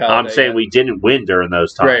Roy Halladay. I'm saying we didn't win during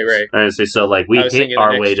those times. Right. And I say so like we hit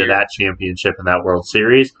our way to that championship in that World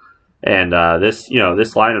Series. And this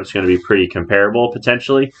lineup is going to be pretty comparable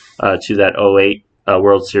potentially to that 2008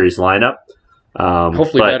 World Series lineup.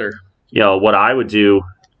 Hopefully better. What I would do,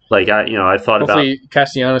 like I thought hopefully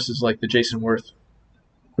Castellanos is like the Jason Worth.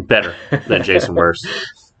 Better than Jason Worth,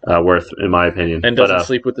 in my opinion. And doesn't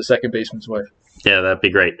sleep with the second baseman's wife. Yeah, that'd be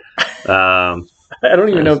great. I don't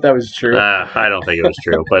even know if that was true. I don't think it was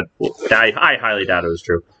true, but I highly doubt it was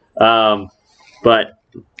true. But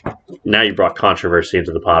now you brought controversy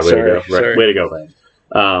into the pod. Way to go, man.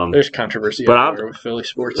 There's controversy with Philly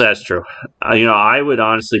sports. That's true. I would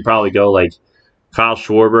honestly probably go like Kyle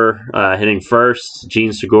Schwarber hitting first,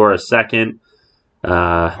 Gene Segura second. Then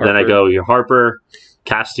I go your Harper,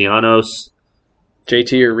 Castellanos,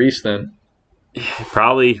 JT or Reese. Then I'd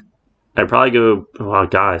probably go. Oh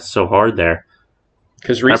God, it's so hard there.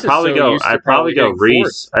 Because Reese I'd probably go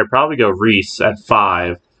Reese. I'd probably go Reese at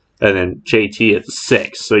 5, and then JT at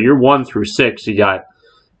 6. So you're 1 through 6. You got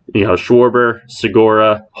Schwarber,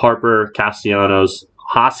 Segura, Harper, Castellanos,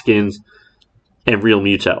 Hoskins, and Real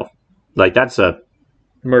Muto. Like that's a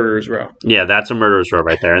murderer's row. Yeah, that's a murderer's row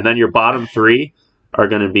right there. And then your bottom 3 are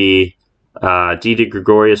going to be Didi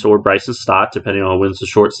Gregorius or Bryson Stott, depending on who wins the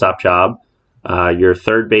shortstop job. Your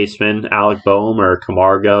third baseman, Alec Boehm or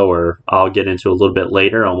Camargo, or I'll get into a little bit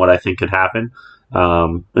later on what I think could happen.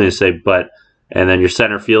 And then your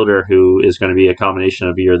center fielder, who is going to be a combination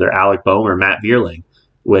of either Alec Boehm or Matt Vierling,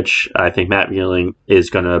 which I think Matt Vierling is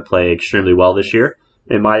going to play extremely well this year,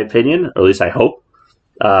 in my opinion, or at least I hope.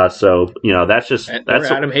 So that's just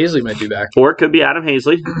Adam Hazley might be back, or it could be Adam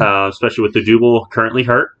Hazley, especially with the Jubal currently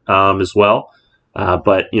hurt as well.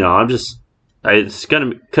 But I'm just it's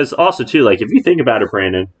gonna because also too like if you think about it,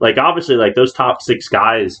 Brandon, like obviously like those top 6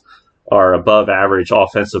 guys are above average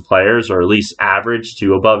offensive players, or at least average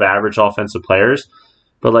to above average offensive players.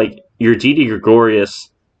 But like your Didi Gregorius,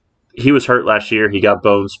 he was hurt last year. He got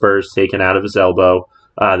bone spurs taken out of his elbow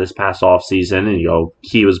this past offseason, and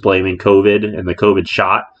he was blaming COVID and the COVID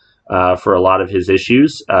shot for a lot of his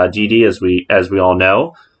issues. Didi, as we all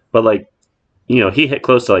know, but like he hit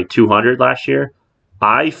close to like 200 last year.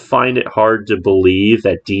 I find it hard to believe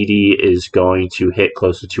that Didi is going to hit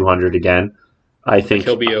close to 200 again. I think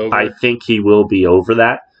he'll be over. I think he will be over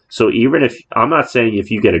that. So even if I'm not saying if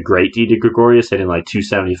you get a great Didi Gregorius hitting like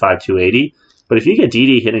 275, 280, but if you get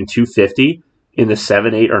Didi hitting 250 in the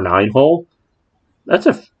 7, 8, or 9 hole, that's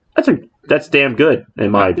damn good in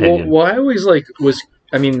my opinion. Well, I always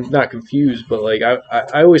not confused, but like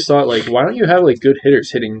I always thought like why don't you have like good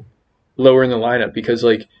hitters hitting lower in the lineup, because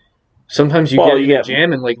like sometimes you get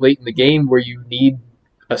jamming like late in the game where you need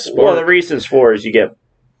a spark. Well, the reasons for is you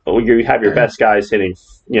have your best guys hitting,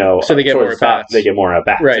 so they get more at bats. They get more at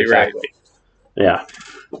bats, right? Exactly. Right. Yeah,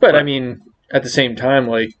 but I mean, at the same time,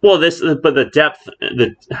 like but the depth,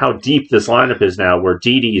 how deep this lineup is now, where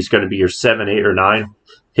Didi is going to be your 7, 8, or 9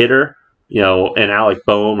 hitter, and Alec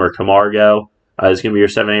Boehm or Camargo is going to be your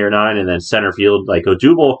 7, 8, or 9, and then center field like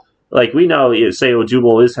Odubel. Like we know, say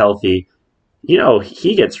Odubel is healthy.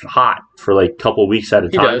 He gets hot for like a couple weeks at a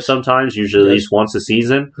time. Sometimes, usually at least once a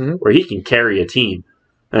season, where he can carry a team.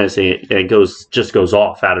 And it goes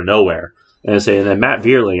off out of nowhere. And then Matt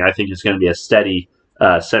Vierling, I think, is going to be a steady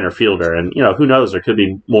center fielder. And who knows? There could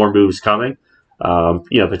be more moves coming,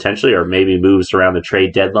 potentially, or maybe moves around the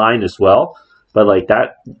trade deadline as well. But like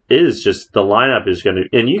that is just the lineup is going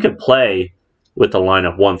to, and you could play with the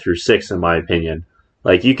lineup 1 through 6, in my opinion.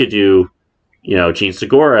 Like you could do, Gene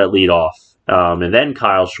Segura at leadoff, and then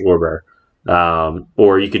Kyle Schwarber.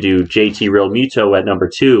 Or you could do JT Realmuto at number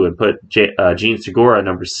 2 and put Gene Segura at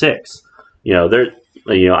number 6.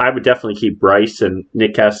 I would definitely keep Bryce and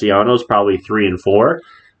Nick Castellanos probably 3 and 4.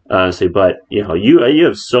 But you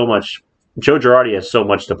have so much. Joe Girardi has so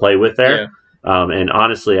much to play with there. Yeah. And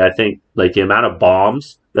honestly, I think like the amount of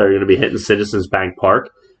bombs that are going to be hitting Citizens Bank Park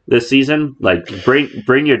this season, like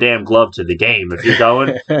bring your damn glove to the game. If you're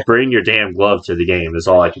going, bring your damn glove to the game is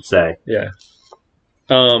all I could say. Yeah.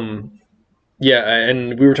 Yeah,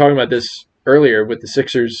 and we were talking about this earlier with the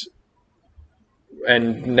Sixers,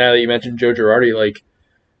 and now that you mentioned Joe Girardi, like,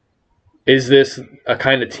 is this a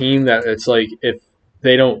kind of team that it's like if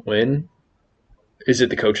they don't win, is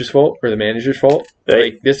it the coach's fault or the manager's fault?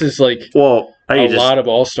 This is like lot of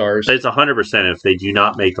all-stars. It's 100% if they do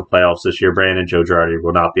not make the playoffs this year, Brandon, Joe Girardi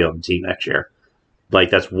will not be on the team next year.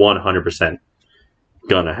 Like, that's 100%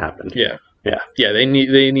 going to happen. Yeah. Yeah. Yeah, they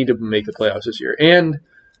need to make the playoffs this year. And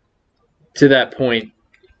to that point,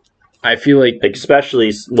 I feel like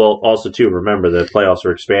especially also too remember the playoffs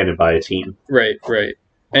are expanded by a team. Right.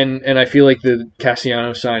 And I feel like the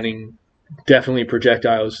Castellanos signing definitely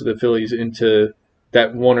projectiles the Phillies into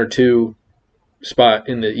that 1 or 2 spot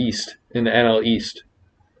in the East, in the NL East.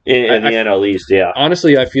 In the NL East, yeah.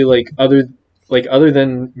 Honestly, I feel like other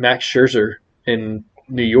than Max Scherzer in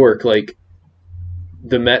New York, like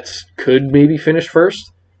the Mets could maybe finish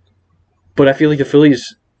first, but I feel like the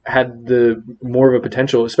Phillies had the more of a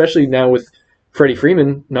potential, especially now with Freddie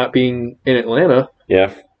Freeman not being in Atlanta.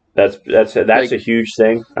 Yeah, that's a huge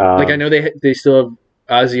thing. I know they still have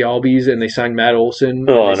Ozzie Albies and they signed Matt Olson.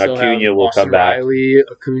 Oh, and Acuna will come back.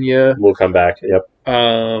 Acuna will come back. Yep.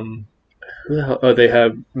 Who the hell? They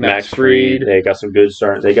have Max Fried. They got some good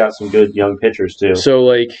start. They got some good young pitchers too.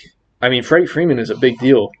 So Freddie Freeman is a big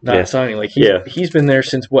deal not signing. Like he's been there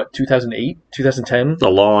since 2008, 2010, a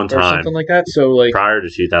long time, or something like that. So prior to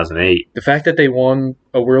 2008, the fact that they won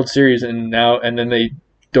a World Series and then they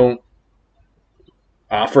don't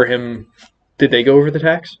offer him. Did they go over the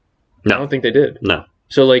tax? No, I don't think they did. No.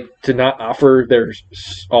 So to not offer their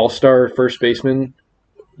all-star first baseman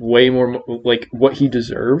way more like what he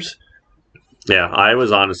deserves. Yeah, I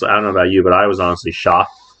was honestly, I don't know about you, but I was honestly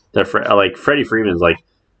shocked that Freddie Freeman's like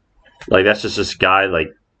that's just this guy,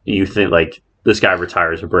 you think this guy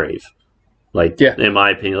retires a Brave. In my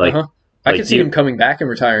opinion, I could see him coming back and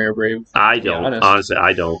retiring a Brave. I don't. Honestly,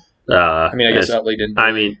 I don't. I guess Utley didn't.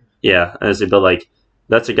 I mean, yeah, honestly, but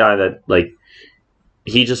that's a guy that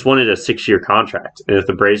he just wanted a 6-year contract, and if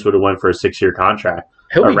the Braves would have went for a 6-year contract,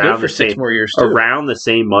 he'll be good for 6 more years too. Around the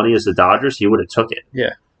same money as the Dodgers, he would have took it.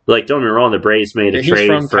 Yeah. Don't get me wrong, the Braves made a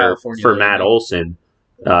trade for Matt Olson,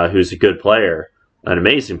 who's a good player, an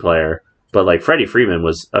amazing player, but Freddie Freeman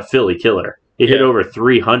was a Philly killer. He hit over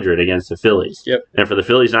 300 against the Phillies. Yep. And for the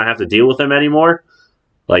Phillies not have to deal with him anymore,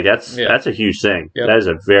 Like that's a huge thing. Yep. That is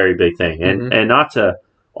a very big thing, and not to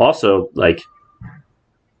also like.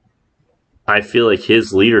 I feel like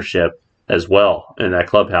his leadership as well in that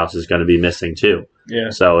clubhouse is going to be missing too. Yeah.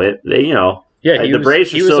 So the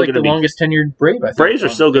Braves are still going to be the longest tenured Brave. I think, Braves are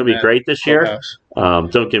still going to be great this year.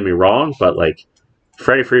 Don't get me wrong, but like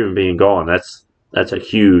Freddie Freeman being gone, that's a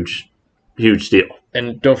huge deal.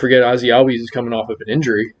 And don't forget, Ozzie Albies is coming off of an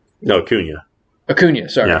injury. No, Acuna.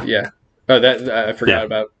 Sorry. Yeah. Oh, that I forgot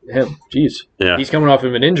about him. Jeez. Yeah. He's coming off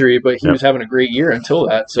of an injury, but he was having a great year until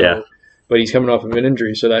that. So, but he's coming off of an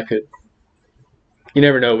injury, so that could. You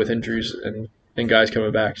never know with injuries and guys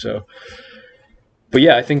coming back. So, but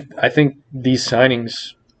yeah, I think these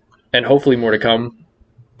signings, and hopefully more to come,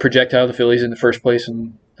 projectile the Phillies into first place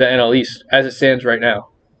in the NL East as it stands right now.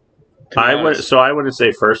 I wouldn't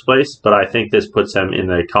say first place, but I think this puts them in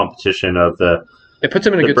the competition of the. It puts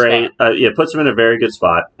them in a good spot. It puts them in a very good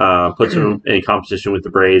spot. Puts them in competition with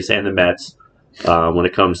the Braves and the Mets when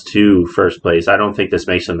it comes to first place. I don't think this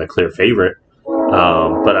makes them the clear favorite,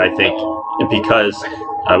 but I think because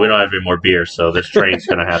we don't have any more beer, so this train's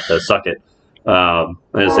going to have to suck it. But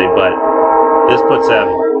this puts them,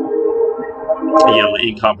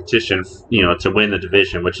 in competition, to win the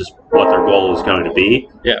division, which is what their goal is going to be.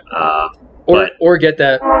 Yeah. Or get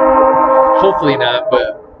that. Hopefully not,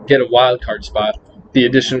 but get a wild card spot. The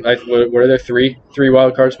addition, what are there, three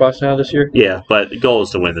wild card spots now this year? Yeah, but the goal is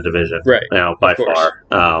to win the division, right? By far.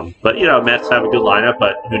 But Mets have a good lineup,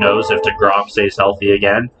 but who knows if DeGrom stays healthy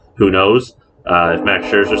again? Who knows if Max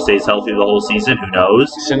Scherzer stays healthy the whole season? Who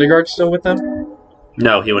knows? Syndergaard still with them?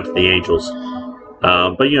 No, he went to the Angels.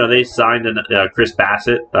 But they signed Chris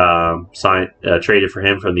Bassett. Traded for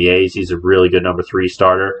him from the A's. He's a really good number 3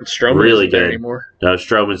 starter. Stroman really isn't there good anymore. No,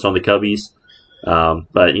 Stroman's on the Cubbies.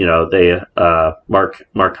 But they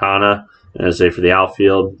Mark Hanna, as they for the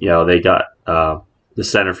outfield. They got the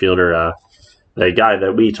center fielder, the guy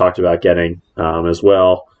that we talked about getting as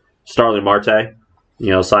well, Starling Marte.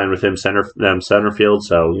 Signed with him center field.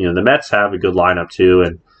 So the Mets have a good lineup too,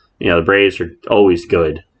 and the Braves are always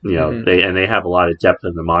good. They have a lot of depth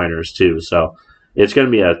in the minors too. So it's going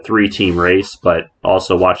to be a 3-team race, but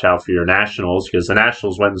also watch out for your Nationals because the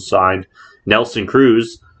Nationals went and signed Nelson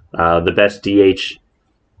Cruz. The best DH,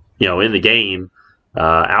 in the game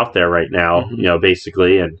out there right now,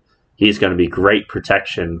 basically, and he's going to be great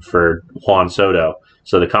protection for Juan Soto.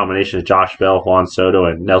 So the combination of Josh Bell, Juan Soto,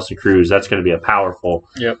 and Nelson Cruz, that's going to be a powerful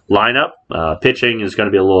lineup. Pitching is going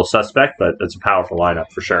to be a little suspect, but it's a powerful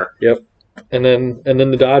lineup for sure. Yep. And then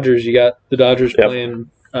the Dodgers, you got the Dodgers playing.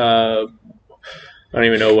 I don't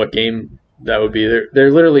even know what game that would be.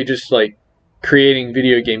 They're literally just like creating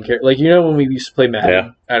video game characters. Like, when we used to play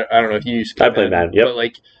Madden. Yeah. I don't know if you used to play Madden. I played Madden, yep. But,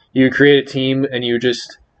 like, you would create a team and you would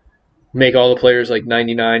just make all the players, like,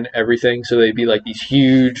 99 everything. So they'd be, like, these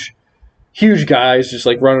huge guys just,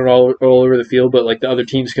 like, running all over the field. But, like, the other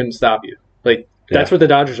teams couldn't stop you. Like, that's what the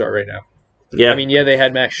Dodgers are right now. Yeah. I mean, they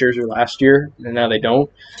had Max Scherzer last year, and now they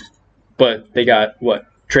don't. But they got,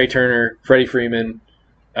 Trey Turner, Freddie Freeman,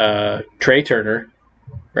 Trey Turner,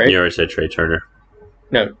 right? You already said Trey Turner.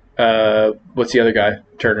 No. What's the other guy?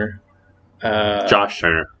 Turner. Josh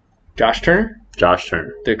Turner. Josh Turner? Josh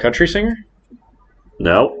Turner. The country singer?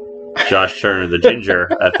 No. Josh Turner, the ginger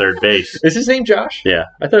at third base. Is his name Josh? Yeah.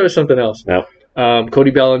 I thought it was something else. No.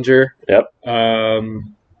 Cody Bellinger. Yep.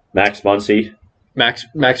 Max Muncy. Max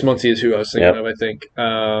Muncy is who I was thinking of, I think.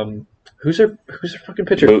 Who's their fucking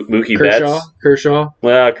pitcher? Mookie Kershaw.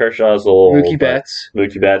 Well, Kershaw's a little Mookie Betts.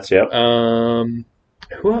 Mookie Betts, yep.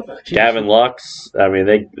 Who else? Gavin Lux. I mean,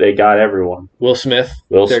 they got everyone. Will Smith.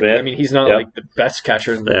 I mean, he's not like the best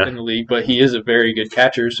catcher in the league, but he is a very good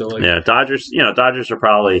catcher. So Dodgers. Dodgers are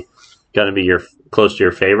probably going to be close to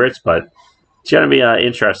your favorites, but it's going to be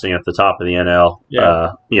interesting at the top of the NL.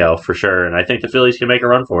 Yeah. For sure. And I think the Phillies can make a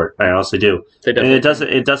run for it. I honestly do. And it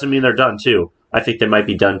doesn't mean they're done too. I think they might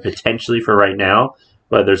be done potentially for right now,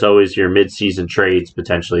 but there's always your mid-season trades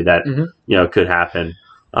potentially that could happen.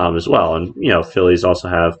 As well, and Phillies also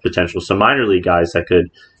have potential some minor league guys that could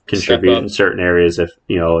contribute in certain areas, if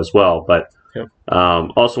as well. But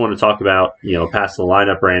also want to talk about past the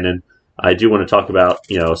lineup, Brandon. I do want to talk about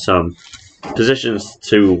some positions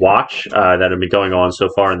to watch that have been going on so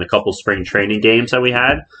far in the couple spring training games that we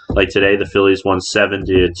had. Like today, the Phillies won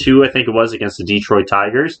 7-2, I think it was, against the Detroit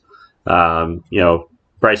Tigers.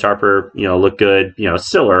 Bryce Harper, looked good. It's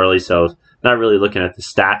still early, so not really looking at the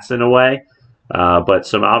stats in a way. But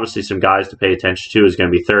some guys to pay attention to is going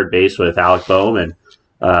to be third base with Alec Boehm and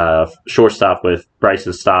shortstop with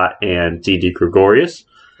Bryson Stott and Didi Gregorius.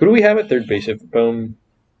 Who do we have at third base? If Boehm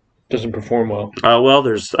doesn't perform well. Well,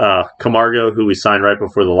 there's Camargo, who we signed right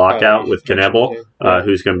before the lockout with Knebel,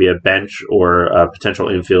 who's going to be a bench or a potential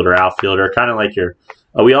infielder, outfielder, kind of like your.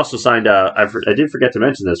 We also signed. I did forget to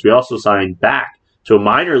mention this. We also signed back to a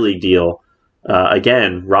minor league deal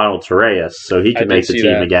again, Ronald Torreyes, so he can make the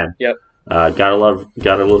team again. Yep. Gotta love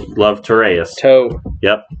Torreyes. Toe.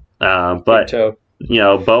 Yep. But toe.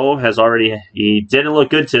 Bo has already. He didn't look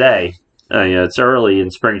good today. It's early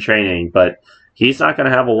in spring training, but he's not going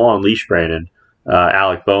to have a long leash, Brandon.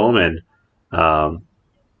 Alec Boehm, and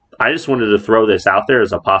I just wanted to throw this out there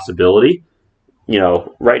as a possibility.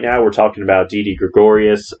 Right now we're talking about Didi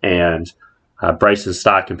Gregorius and Bryson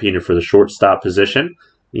Stott competing for the shortstop position.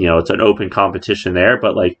 It's an open competition there,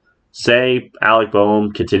 but say Alec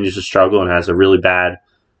Boehm continues to struggle and has a really bad,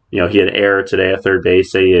 he had an error today at third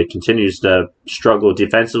base. Say he continues to struggle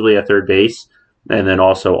defensively at third base and then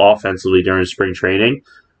also offensively during spring training.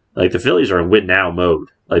 The Phillies are in win now mode.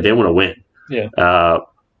 They want to win. Yeah.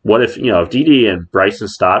 What if Didi and Bryson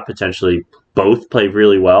Stott potentially both play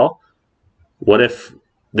really well? What if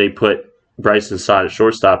they put Bryson Stott at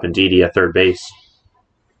shortstop and Didi at third base,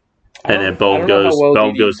 and then Boehm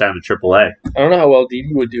goes down to AAA? I don't know how well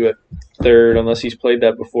Didi would do at third unless he's played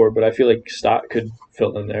that before, but I feel like Stott could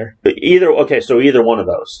fill in there. So either one of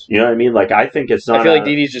those. You know what I mean? I think it's not. I feel like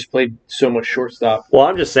Didi's just played so much shortstop. Well,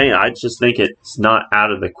 I'm just saying. I just think it's not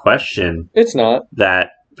out of the question. It's not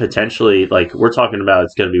that potentially, we're talking about,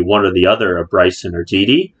 it's going to be one or the other of Bryson or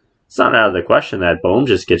Didi. It's not out of the question that Boehm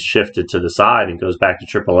just gets shifted to the side and goes back to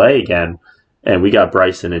AAA again, and we got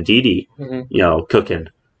Bryson and Didi, cooking,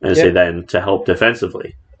 and say then to help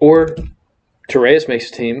defensively. Or Torreyes makes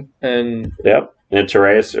a team, and and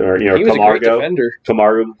Torreyes or he was a great defender.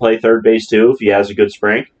 Camargo can play third base too if he has a good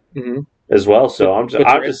spring as well. So I'm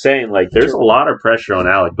just saying, there's a lot of pressure on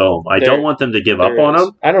Alec Boehm. I don't want them to give up on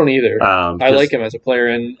him. I don't either. I like him as a player,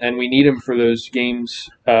 and we need him for those games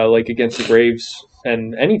against the Braves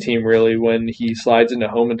and any team really when he slides into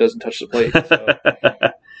home and doesn't touch the plate. So.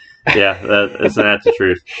 Isn't that the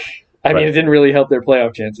truth? I mean, it didn't really help their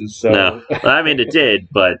playoff chances. So. No, I mean it did,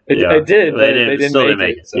 but it did. They didn't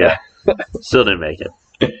make it. So. Yeah, still didn't make it.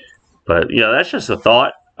 But that's just a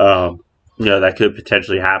thought. That could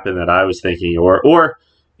potentially happen that I was thinking, or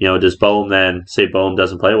does Boehm then say Boehm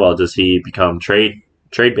doesn't play well? Does he become trade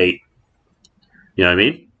bait? You know what I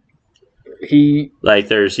mean?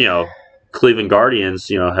 There's Cleveland Guardians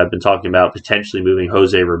have been talking about potentially moving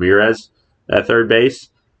Jose Ramirez at third base.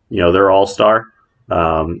 They're all-star.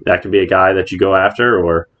 That could be a guy that you go after,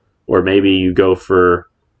 or maybe you go for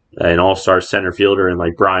an all-star center fielder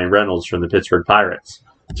and Brian Reynolds from the Pittsburgh Pirates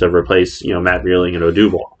to replace Matt Vierling and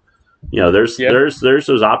Odubel. There's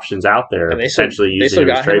those options out there. And essentially they still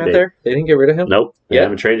got him out there? They didn't get rid of him? Nope. They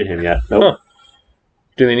haven't traded him yet. Nope. Huh.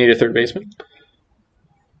 Do they need a third baseman?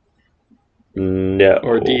 No.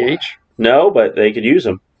 Or DH? No, but they could use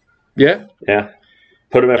him. Yeah? Yeah.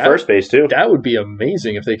 Put him at first base, too. That would be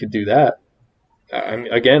amazing if they could do that.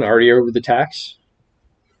 Again, already over the tax.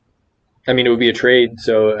 I mean, it would be a trade,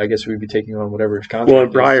 so I guess we'd be taking on whatever his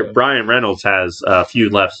contract is. Brian Reynolds has a few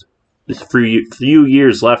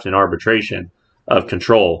years left in arbitration of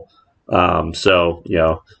control. So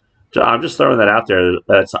I'm just throwing that out there.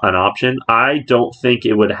 That's an option. I don't think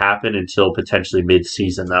it would happen until potentially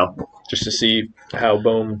mid-season, though. Just to see how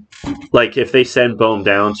Boehm... if they send Boehm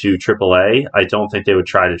down to AAA, I don't think they would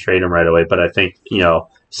try to trade him right away. But I think,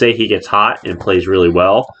 say he gets hot and plays really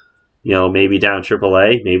well, maybe down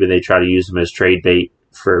AAA, maybe they try to use him as trade bait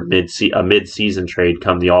for a mid-season trade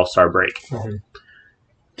come the All-Star break. Mm-hmm.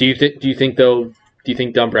 Do you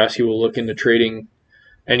think Dombrowski will look into trading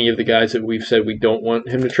any of the guys that we've said we don't want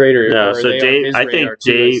him to trade? No, so Dave, I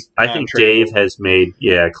think Dave has made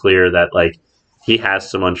clear that he has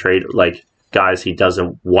some untrade guys he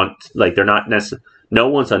doesn't want. They're not necessarily, no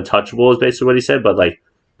one's untouchable is basically what he said, but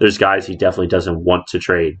there's guys he definitely doesn't want to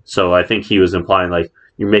trade. So I think he was implying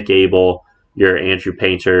your Mick Abel, your Andrew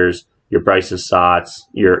Painters, your Bryson Stotts,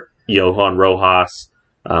 your Johan Rojas,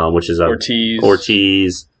 which is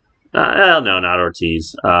Ortiz. No, not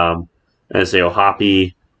Ortiz. And say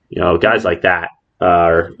Hoppy, guys like that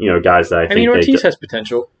are guys that I think. Ortiz has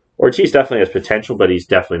potential. Ortiz definitely has potential, but he's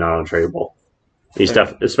definitely not untradeable. He's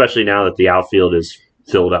especially now that the outfield is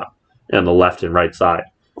filled up on the left and right side.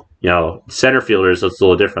 Center fielders, it's a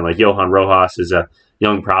little different. Johan Rojas is a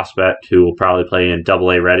young prospect who will probably play in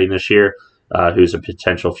AA Reading this year, who's a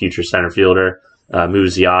potential future center fielder.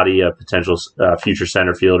 Muzziotti, a potential future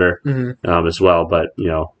center fielder as well. But,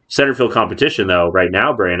 center field competition, though, right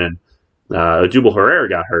now, Brandon, Odubel Herrera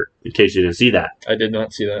got hurt, in case you didn't see that. I did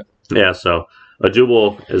not see that. Yeah, so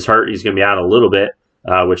Odubel is hurt. He's going to be out a little bit.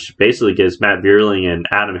 which basically gives Matt Vierling and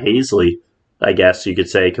Adam Hazley, I guess you could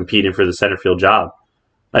say, competing for the center field job.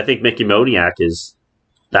 I think Mickey Moniak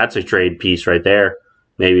that's a trade piece right there,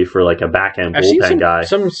 maybe for like a backhand bullpen guy.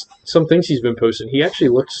 Some things he's been posting. He actually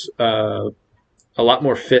looks a lot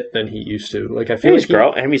more fit than he used to. Like I feel he's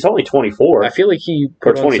growing. I mean, he's only 24. I feel like he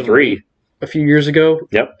or 23 a few years ago.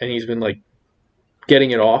 Yep, and he's been like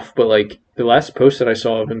getting it off. But like the last post that I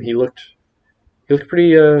saw of him, he looked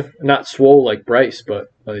pretty not swole like Bryce, but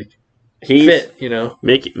like he's fit. You know,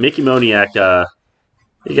 Mickey Moniak.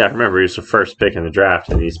 You got to remember, he was the first pick in the draft,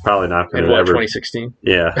 and he's probably not going to ever. 2016.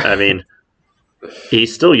 Yeah, I mean,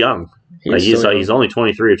 he's still young. He's only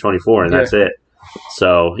 23 or 24, and that's it.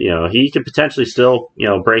 So he could potentially still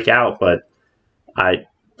break out, but I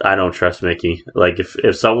don't trust Mickey. Like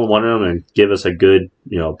if someone wanted him and give us a good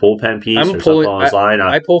bullpen piece or something on his line,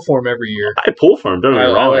 I pull for him every year. I pull for him. Don't get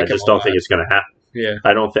me wrong. I just don't think it's going to happen. Yeah,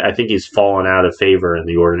 I think he's fallen out of favor in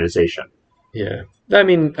the organization. Yeah, I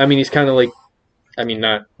mean he's kind of like. I mean,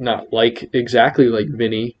 not like exactly like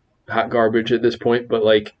Vinny, hot garbage at this point, but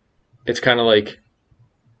like it's kind of like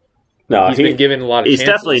he's been given a lot of chances. He's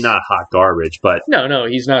definitely not hot garbage, but no,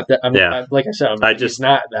 he's not that. Like I said, he's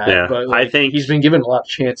not that. Yeah, but like, I think he's been given a lot of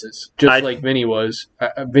chances, just like Vinny was.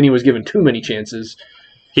 Vinny was given too many chances.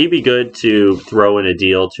 He'd be good to throw in a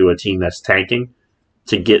deal to a team that's tanking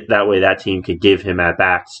to get that way. That team could give him at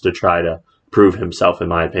bats to try to prove himself. In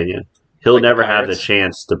my opinion. He'll never have the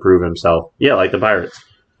chance to prove himself. Yeah, like the Pirates.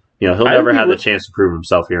 He'll never have the chance to prove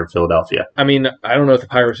himself here in Philadelphia. I mean, I don't know if the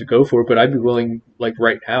Pirates would go for it, but I'd be willing, like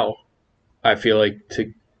right now, I feel like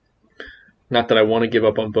to, not that I want to give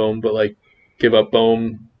up on Bohm, but like give up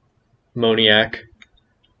Bohm, Moniak,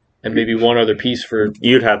 and maybe one other piece for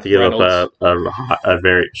You'd have to give Reynolds. up a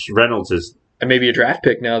very Reynolds is and maybe a draft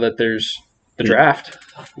pick now that there's the draft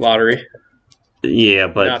lottery. Yeah,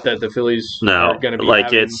 but not that the Phillies are going to be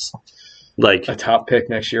like it's like a top pick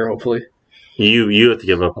next year, hopefully. You have to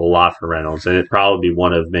give up a lot for Reynolds, and it'd probably be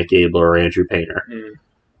one of Mick Abler or Andrew Painter.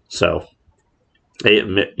 So,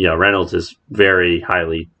 Reynolds is very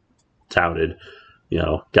highly touted,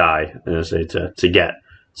 guy to get.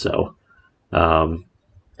 So,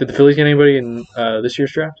 did the Phillies get anybody in this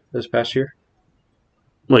year's draft? This past year?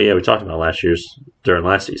 Well, yeah, we talked about during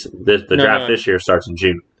last season. The draft this year starts in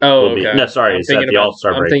June. Oh, okay. No, sorry, it's at the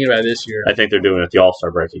All-Star break. I'm thinking about this year. I think they're doing it at the All-Star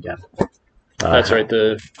break again. That's right.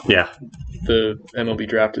 The The MLB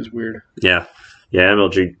draft is weird. Yeah.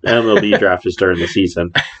 MLB draft is during the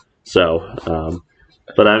season. So,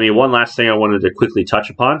 but I mean, one last thing I wanted to quickly touch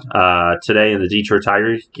upon today in the Detroit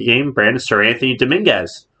Tigers game, Brandon Seranthony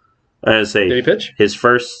Dominguez. Did he pitch? His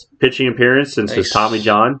first pitching appearance since his Tommy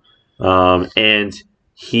John, and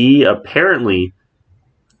he apparently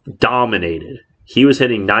dominated. He was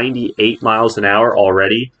hitting 98 miles an hour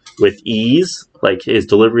already with ease. Like his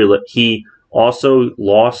delivery, he also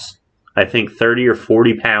lost, I think, 30 or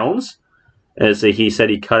 40 pounds. As he said,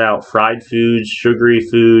 he cut out fried foods, sugary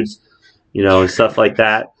foods, and stuff like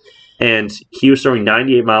that. And he was throwing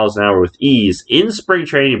 98 miles an hour with ease in spring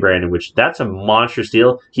training, Brandon, which that's a monstrous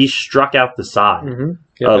deal. He struck out the side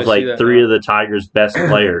of like three of the Tigers' best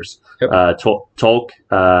players. Yep. Tolk,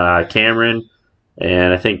 Cameron,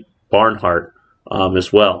 and I think Barnhart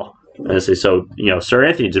as well. And so,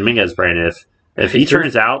 Seranthony Dominguez, Brandon, if he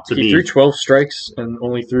turns out to be... He threw 12 strikes and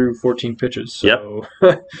only threw 14 pitches. So.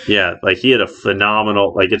 Yep. Yeah, like he had a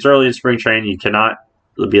phenomenal... Like it's early in spring training. You cannot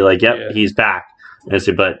be like, he's back.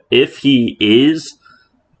 But if he is,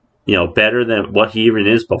 better than what he even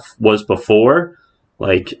was before,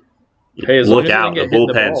 like, look out. The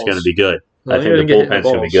bullpen's going to be good. I think the bullpen's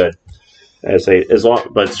going to be good.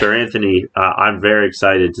 But Seranthony, I'm very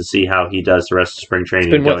excited to see how he does the rest of spring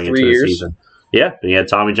training going into the season. Yeah, he had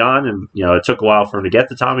Tommy John, and it took a while for him to get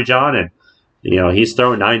the Tommy John, and he's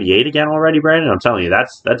throwing 98 again already, Brandon. I'm telling you,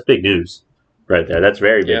 that's big news right there. That's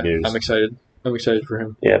very big news. I'm excited. I'm excited for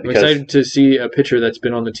him. Yeah, I'm excited to see a pitcher that's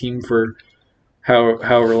been on the team for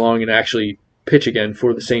however long and actually pitch again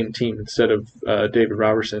for the same team instead of David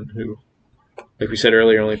Robertson, who, like we said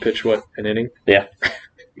earlier, only pitched an inning. Yeah,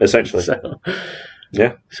 essentially.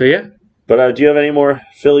 Yeah. So yeah. But do you have any more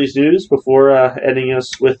Phillies news before ending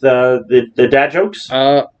us with the dad jokes?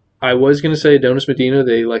 I was going to say Adonis Medina.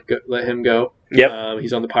 They let him go. Yep.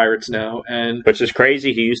 He's on the Pirates now, and which is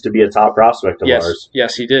crazy. He used to be a top prospect of ours.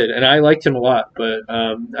 Yes, he did, and I liked him a lot. But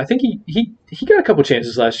I think he got a couple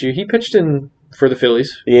chances last year. He pitched for the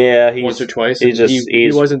Phillies. Yeah, once or twice. He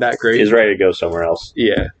wasn't that great. He's ready to go somewhere else.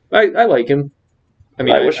 Yeah, I like him. I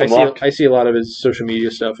mean, I see a lot of his social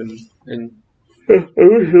media stuff, and I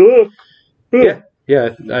wish him luck. yeah.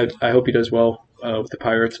 I hope he does well. with the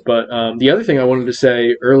Pirates. But the other thing I wanted to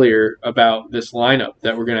say earlier about this lineup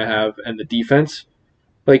that we're going to have and the defense,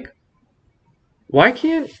 like, why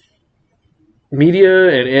can't media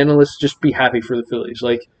and analysts just be happy for the Phillies?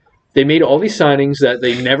 Like, they made all these signings that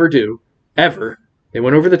they never do, ever. They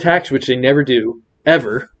went over the tax, which they never do,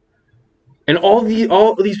 ever. And all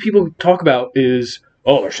these people talk about is,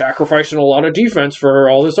 oh, they're sacrificing a lot of defense for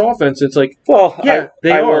all this offense. It's like, well, yeah,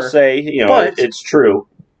 I will say, but, it's true.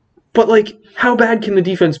 But, like, how bad can the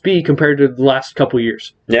defense be compared to the last couple of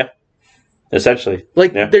years? Yeah, essentially.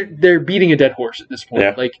 Like, yeah. they're beating a dead horse at this point.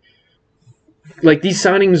 Yeah. Like these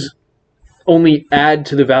signings only add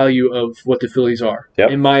to the value of what the Phillies are,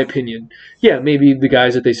 in my opinion. Yeah, maybe the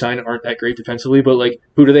guys that they sign aren't that great defensively, but, like,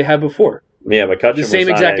 who do they have before? Yeah, but Kutcher the same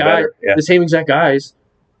exact guy, the same exact guys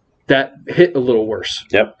that hit a little worse.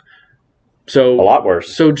 Yep. So a lot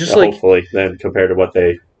worse. So just hopefully than compared to what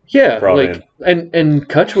they brought in. And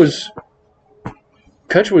Kutch was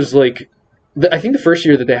like, I think the first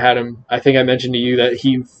year that they had him, I think I mentioned to you that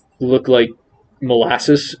he looked like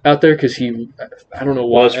molasses out there because I don't know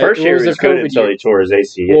why. Well, his first year was good until he tore his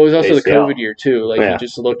ACL. Well, it was also the COVID year too. Like, he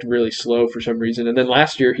just looked really slow for some reason. And then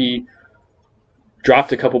last year he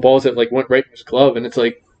dropped a couple balls that, like, went right in his glove, and it's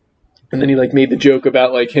like, and then he, like, made the joke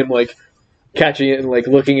about, like, him, like, catching it and, like,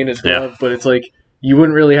 looking in his glove, but it's like, you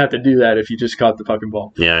wouldn't really have to do that if you just caught the fucking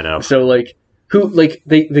ball. Yeah, I know. So, like,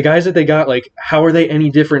 the guys that they got, like, how are they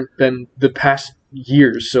any different than the past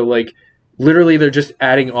years? So, like, literally they're just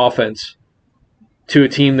adding offense to a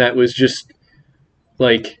team that was just,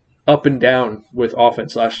 like, up and down with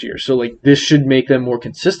offense last year. So, like, this should make them more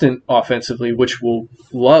consistent offensively, which we'll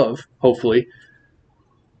love, hopefully.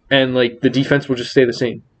 And, like, the defense will just stay the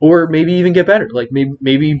same. Or maybe even get better. Like,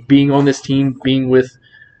 maybe being on this team, being with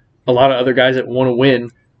a lot of other guys that want to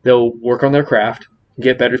win, they'll work on their craft and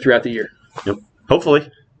get better throughout the year. Yep.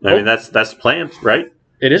 Hopefully. I mean, that's the plan, right?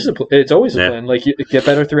 It is. It's always a plan. Like, you get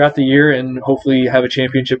better throughout the year and hopefully have a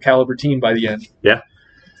championship caliber team by the end. Yeah.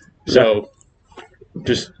 So,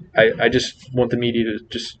 I just want the media to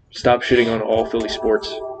just stop shitting on all Philly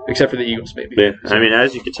sports. Except for the Eagles, maybe. Yeah. I mean,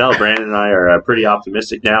 as you can tell, Brandon and I are pretty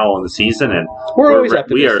optimistic now on the season, and we're always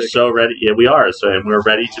optimistic. We are so ready. Yeah, we are. So, and we're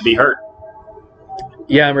ready to be hurt.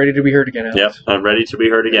 Yeah, I'm ready to be hurt again, Alex. Yep, I'm ready to be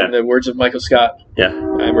hurt again. In the words of Michael Scott. Yeah,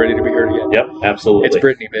 I'm ready to be hurt again. Yep, absolutely. It's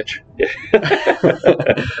Britney, bitch.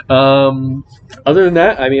 Yeah. Other than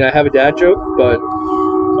that, I mean, I have a dad joke, but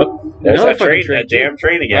there's that damn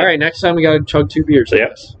train again. All right, next time we got to chug 2 beers.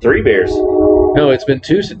 Yep, 3 beers. No, it's been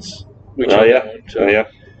 2 since we chugged that one. So. Oh yeah.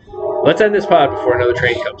 Let's end this pod before another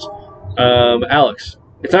train comes. Alex,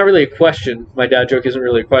 it's not really a question. My dad joke isn't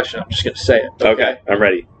really a question. I'm just going to say it. Okay, I'm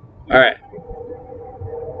ready. All right.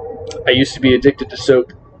 I used to be addicted to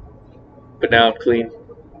soap, but now I'm clean.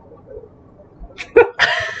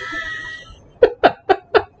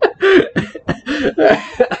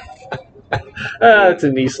 It's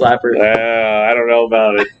a knee slapper. I don't know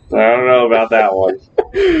about it. I don't know about that one.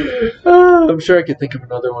 I'm sure I could think of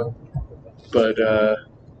another one, but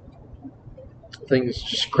things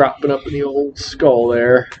just cropping up in the old skull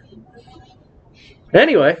there.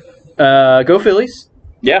 Anyway, go Phillies.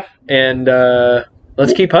 Yeah. And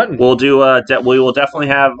let's keep hunting. We'll do. We will definitely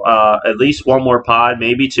have at least one more pod,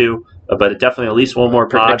 maybe 2, but definitely at least one more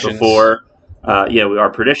pod before. Our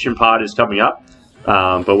prediction pod is coming up,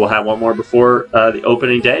 but we'll have one more before the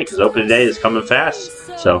opening day because opening day is coming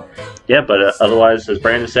fast. So, yeah, but otherwise, as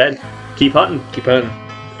Brandon said, keep hunting. Keep hunting.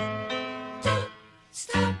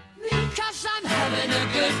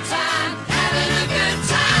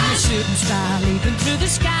 Shooting star leaping through the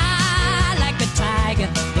sky like a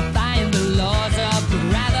tiger.